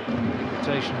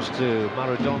 Invitations to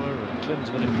Maradona and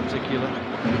Klinsmann in particular,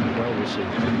 well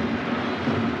received.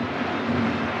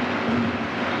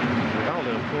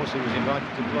 Ronaldo, of course, who was invited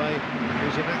to play,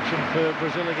 was in action for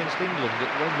Brazil against England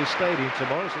at Wembley Stadium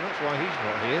tomorrow, so that's why he's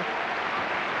not here.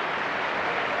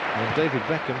 And David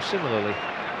Beckham similarly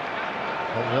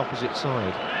on the opposite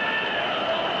side.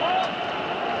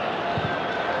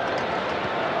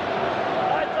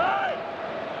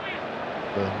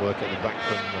 Work at the back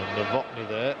from Novotny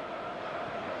there,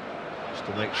 just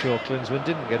to make sure Klinsmann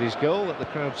didn't get his goal that the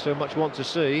crowd so much want to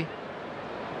see.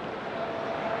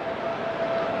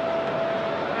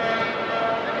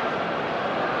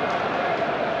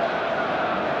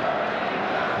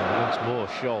 Once more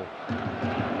Scholl.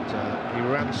 He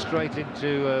ran straight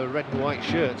into a red and white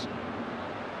shirt.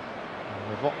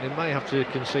 Novotny may have to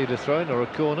concede a throw-in or a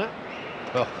corner.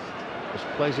 Oh, just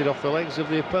plays it off the legs of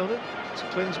the opponent. It's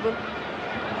Klinsmann.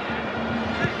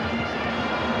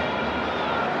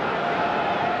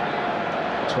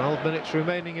 12 minutes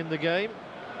remaining in the game,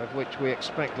 of which we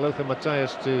expect Lothar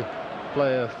Matthäus to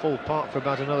play a full part for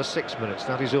about another 6 minutes,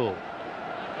 that is all.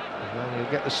 And then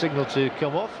he'll get the signal to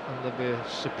come off, and there'll be a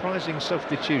surprising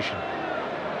substitution.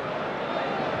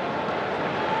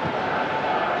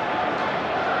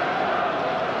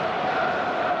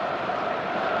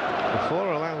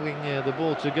 Before allowing the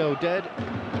ball to go dead,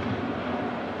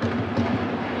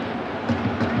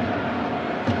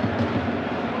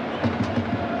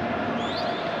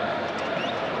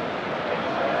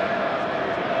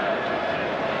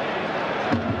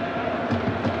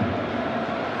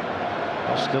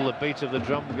 still the beat of the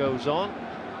drum goes on,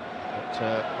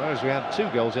 but whereas we had 2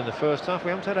 goals in the first half, we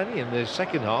haven't had any in the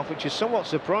second half, which is somewhat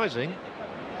surprising.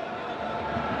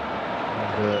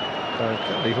 And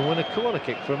can't even win a corner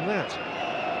kick from that.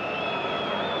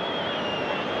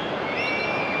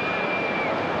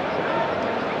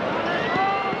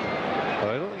 But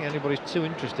I don't think anybody's too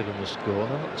interested in the score,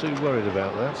 and I'm not too worried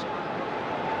about that.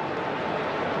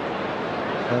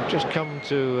 I've just come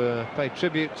to pay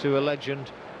tribute to a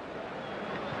legend.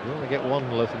 You only get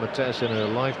one Lothar Matthäus in a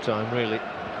lifetime, really,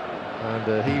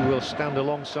 and he will stand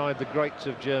alongside the greats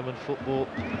of German football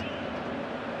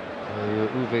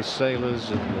Uwe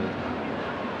Seelers and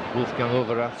Wolfgang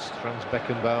Overaths, Franz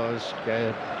Beckenbauers,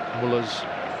 Gerd Müllers.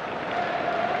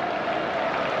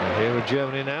 And here are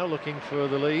Germany now looking for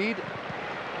the lead.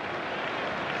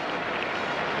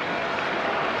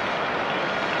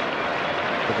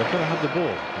 But they're going to have the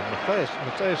ball. And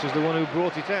Matthäus is the one who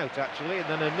brought it out, actually, and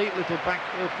then a neat little back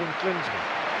heel from Klinsmann.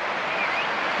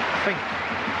 Fink.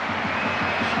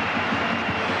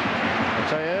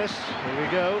 Matthäus, here we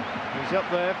go. He's up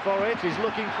there for it. He's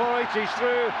looking for it. He's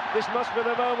through. This must be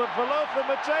the moment for Lothar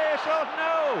Matthäus. Oh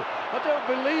no! I don't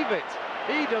believe it.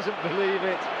 He doesn't believe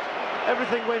it.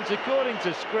 Everything went according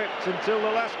to script until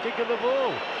the last kick of the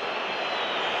ball.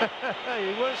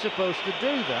 You weren't supposed to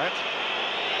do that.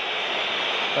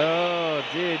 Oh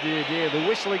dear, dear, dear. The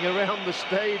whistling around the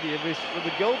stadium is for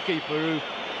the goalkeeper who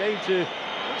came to,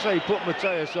 let's say, put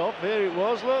Matthäus off. Here it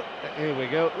was, look. Here we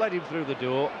go. Let him through the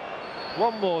door.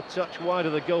 One more touch wide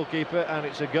of the goalkeeper and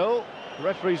it's a goal. The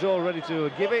referee's all ready to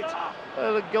give it.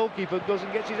 The goalkeeper goes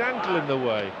and gets his ankle in the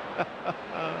way.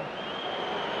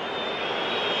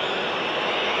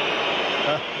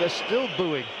 They're still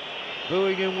booing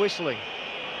and whistling.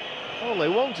 All they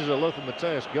want is a Lothar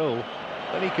Matthäus goal.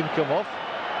 Then he can come off.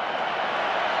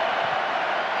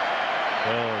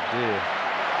 Oh dear.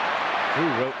 Who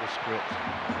wrote the script?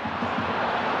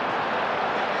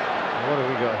 What have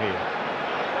we got here?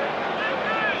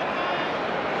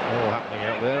 All happening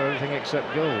out there, everything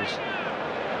except goals.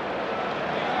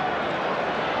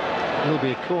 It'll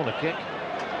be a corner kick.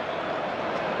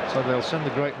 So they'll send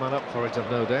the great man up for it,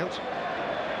 I've no doubt.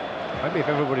 Maybe if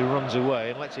everybody runs away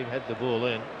and lets him head the ball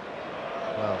in.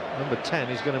 Well, number 10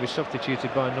 is going to be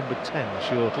substituted by number 10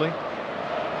 shortly. I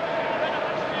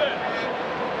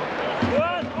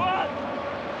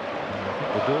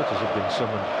think the daughters have been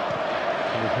summoned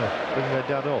to bring their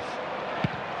dad off.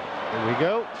 Here we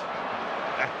go.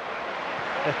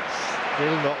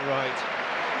 Still not right.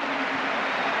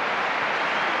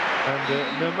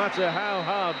 And no matter how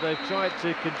hard they've tried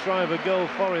to contrive a goal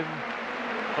for him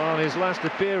on his last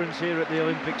appearance here at the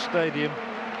Olympic Stadium,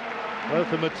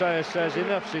 Lothar Matthäus says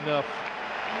enough's enough,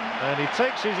 and he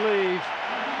takes his leave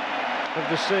of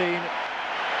the scene.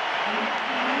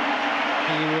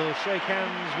 He will shake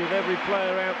hands with every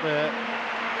player out there,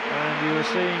 and you are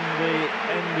seeing the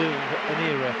end of an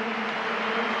era.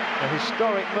 A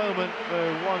historic moment for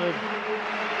one of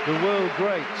the world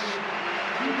greats.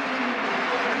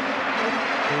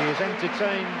 He has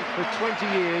entertained for 20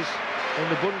 years in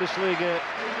the Bundesliga,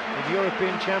 in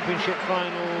European Championship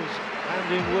finals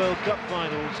and in World Cup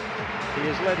finals. He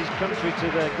has led his country to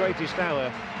their greatest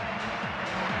hour.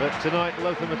 But tonight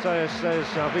Lothar Matthäus says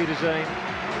Auf Wiedersehen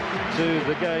to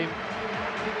the game.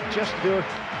 Just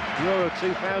Euro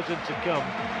 2000 to come.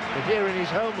 But here in his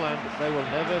homeland, they will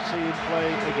never see him play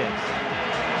again.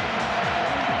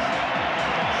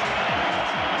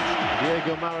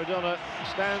 Diego Maradona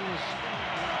stands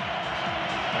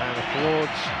and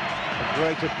applauds a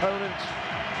great opponent.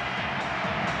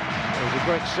 He was a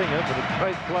great singer, but a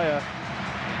great player.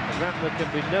 And that there can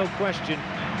be no question.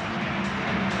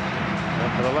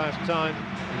 And for the last time,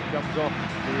 he comes off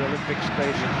the Olympic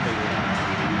Stadium field.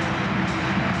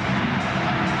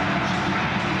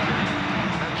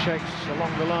 Handshakes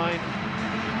along the line.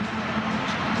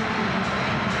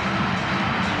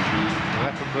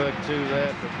 Effenberg too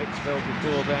there from Hitzfeld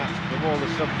before that, from all the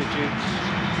substitutes.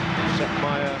 Sepp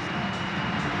Maier.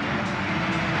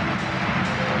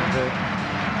 And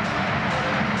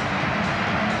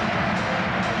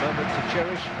a moment to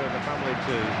cherish for the family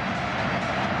too.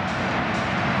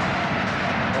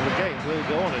 Well, the game will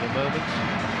go on in a moment.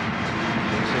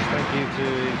 He says thank you to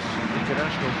his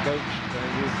international coach,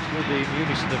 Rudi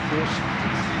Munison, of course,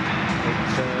 at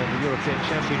the European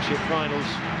Championship finals.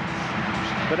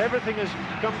 But everything has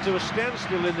come to a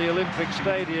standstill in the Olympic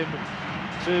Stadium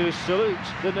to salute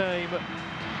the name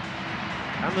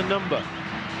and the number.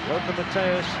 Lothar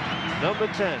Matthäus, number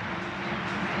 10,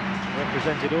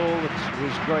 represented all that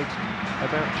was great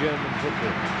about German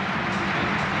football.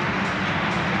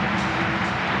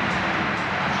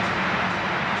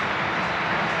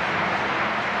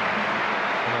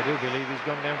 And I do believe he's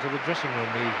gone down to the dressing room.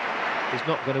 He's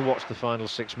not going to watch the final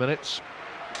 6 minutes.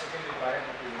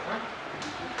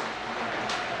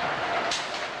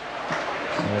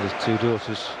 His two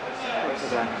daughters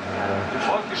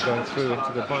going through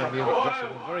into the Bayern Munich dressing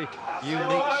room. Very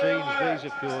unique scenes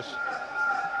these, of course.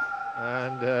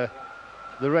 And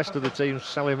the rest of the team,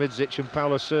 Salihamidzic and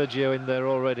Paulo Sergio, in there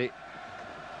already.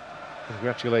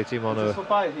 Congratulate him on a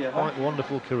quite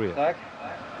wonderful career.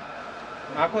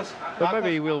 But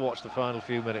maybe we'll watch the final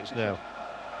few minutes now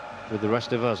with the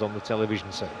rest of us on the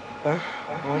television set. Hat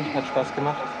Spaß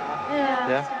gemacht.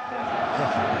 Yeah.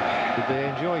 Did they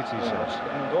enjoy it, he says?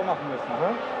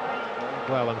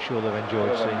 Well, I'm sure they've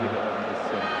enjoyed seeing him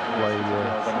play.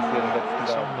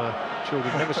 Some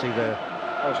children never see their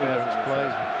parents play.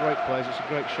 Great players. It's a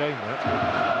great shame that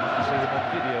you see them on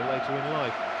video later in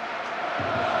life.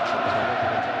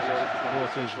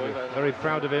 Supporters were very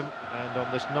proud of him, and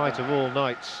on this night of all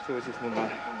nights, they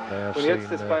have seen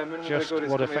just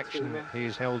what affection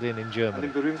he's held in Germany.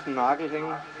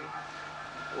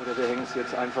 Oder wir hängen es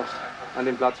jetzt einfach an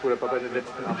den Platz, wo der Papa in den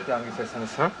letzten 8 Jahren gesessen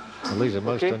ist. Well, these are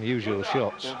most unusual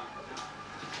shots.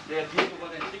 Ja.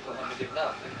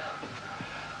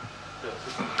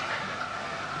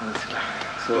 Alles klar.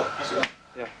 So.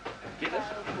 Ja. Geht das?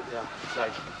 Ja,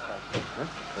 gleich.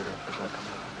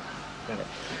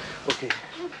 Okay.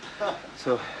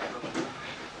 So.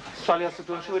 Charlie, hast du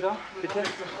Turnschuhe da? Bitte?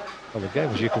 Well, the game,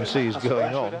 as you can see, is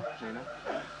going on.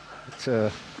 It's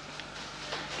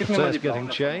getting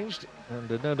changed, and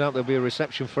no doubt there'll be a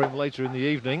reception for him later in the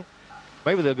evening.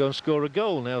 Maybe they'll go and score a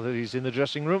goal now that he's in the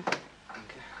dressing room.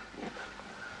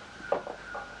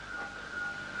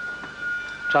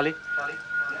 Charlie?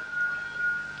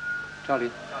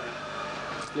 Charlie?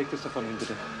 Leg das davon hin,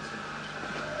 bitte.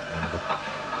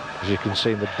 As you can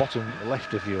see in the bottom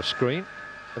left of your screen,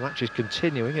 the match is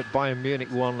continuing at Bayern Munich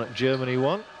 1, Germany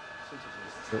 1.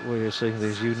 But we're seeing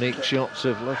these unique shots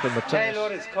of Lothar Matthäus. Hey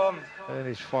Loris, komm! And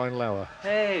his fine Lauer.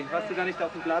 Hey, warst du gar nicht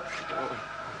auf dem Platz?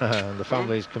 And the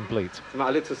family is complete. Sind wir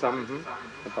alle zusammen?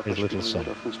 His little son.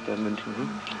 Fußball in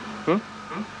München.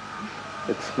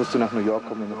 Jetzt musst du nach New York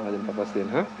kommen und noch mal den Papa sehen.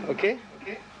 Okay?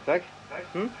 Sag.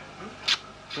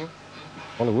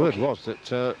 Well, the word was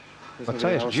that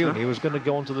Matthäus Jr. was going to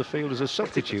go onto the field as a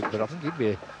substitute, but I think he'd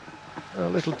be a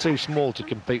little too small to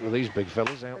compete with these big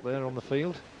fellas out there on the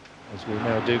field, as we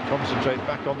now do concentrate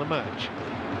back on the match.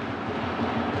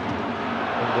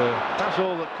 And that's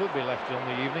all that could be left on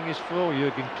the evening is for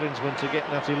Jürgen Klinsmann to get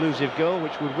that elusive goal,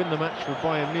 which would win the match for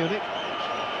Bayern Munich.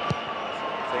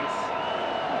 Thanks.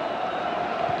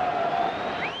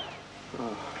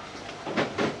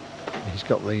 He's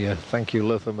got the thank you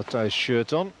Lothar Matthäus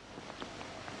shirt on.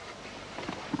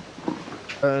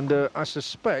 And I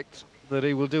suspect that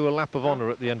he will do a lap of honour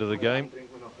at the end of the game.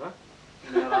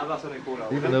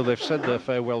 Even though they've said their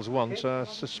farewells once, I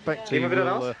suspect he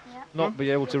will not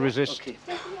be able to resist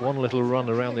one little run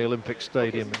around the Olympic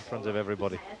Stadium in front of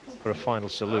everybody for a final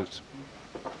salute.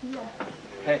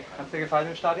 Hey, hat's dir gefallen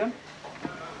im Stadion?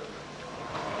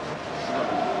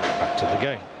 Back to the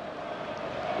game.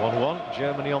 1-1,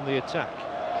 Germany on the attack.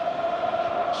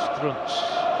 Struntz,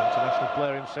 international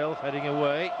player himself, heading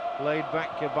away. Laid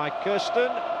back by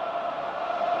Kirsten.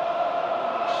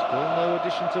 Still no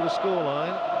addition to the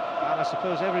scoreline. And I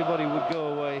suppose everybody would go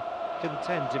away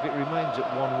content if it remains at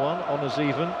 1-1. Honours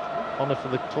even. Honour for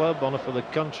the club, honour for the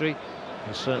country,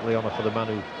 and certainly honour for the man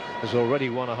who has already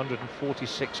won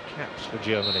 146 caps for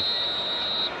Germany.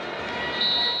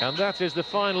 And that is the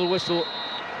final whistle.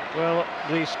 Well,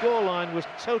 the scoreline was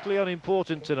totally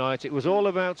unimportant tonight. It was all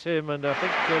about him, and I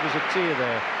think there was a tear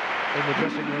there in the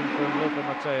dressing room from Lothar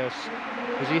Matthäus.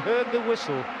 As he heard the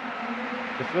whistle,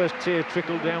 the first tear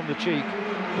trickled down the cheek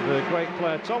of the great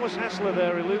player. Thomas Hassler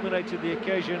there illuminated the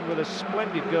occasion with a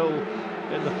splendid goal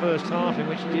in the first half in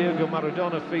which Diego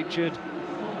Maradona featured.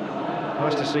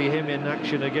 Nice to see him in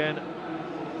action again.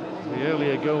 The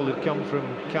earlier goal had come from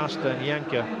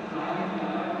Janka.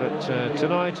 But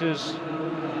tonight has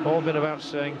all been about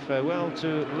saying farewell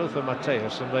to Lothar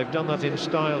Matthäus, and they've done that in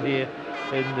style here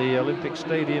in the Olympic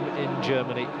Stadium in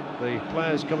Germany. The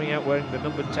players coming out wearing the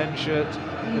number 10 shirt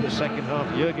in the second half.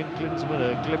 Jürgen Klinsmann,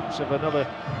 a glimpse of another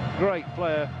great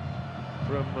player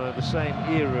from the same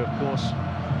era, of course.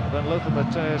 And then Lothar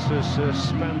Matthäus has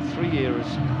spanned 3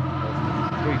 eras,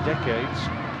 3 decades,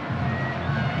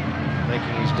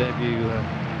 making his debut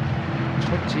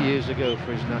 20 years ago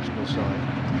for his national side.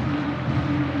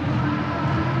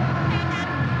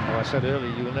 I said earlier,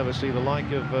 you will never see the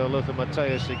like of Lothar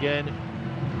Matthäus again.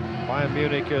 Bayern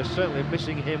Munich are certainly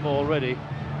missing him already,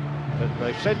 but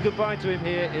they've said goodbye to him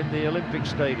here in the Olympic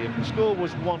Stadium. The score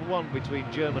was 1-1 between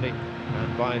Germany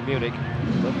and Bayern Munich.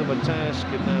 Lothar Matthäus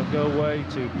can now go away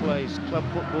to play club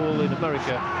football in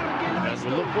America, and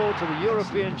we'll look forward to the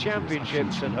European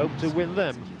Championships and hope to win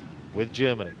them with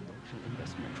Germany.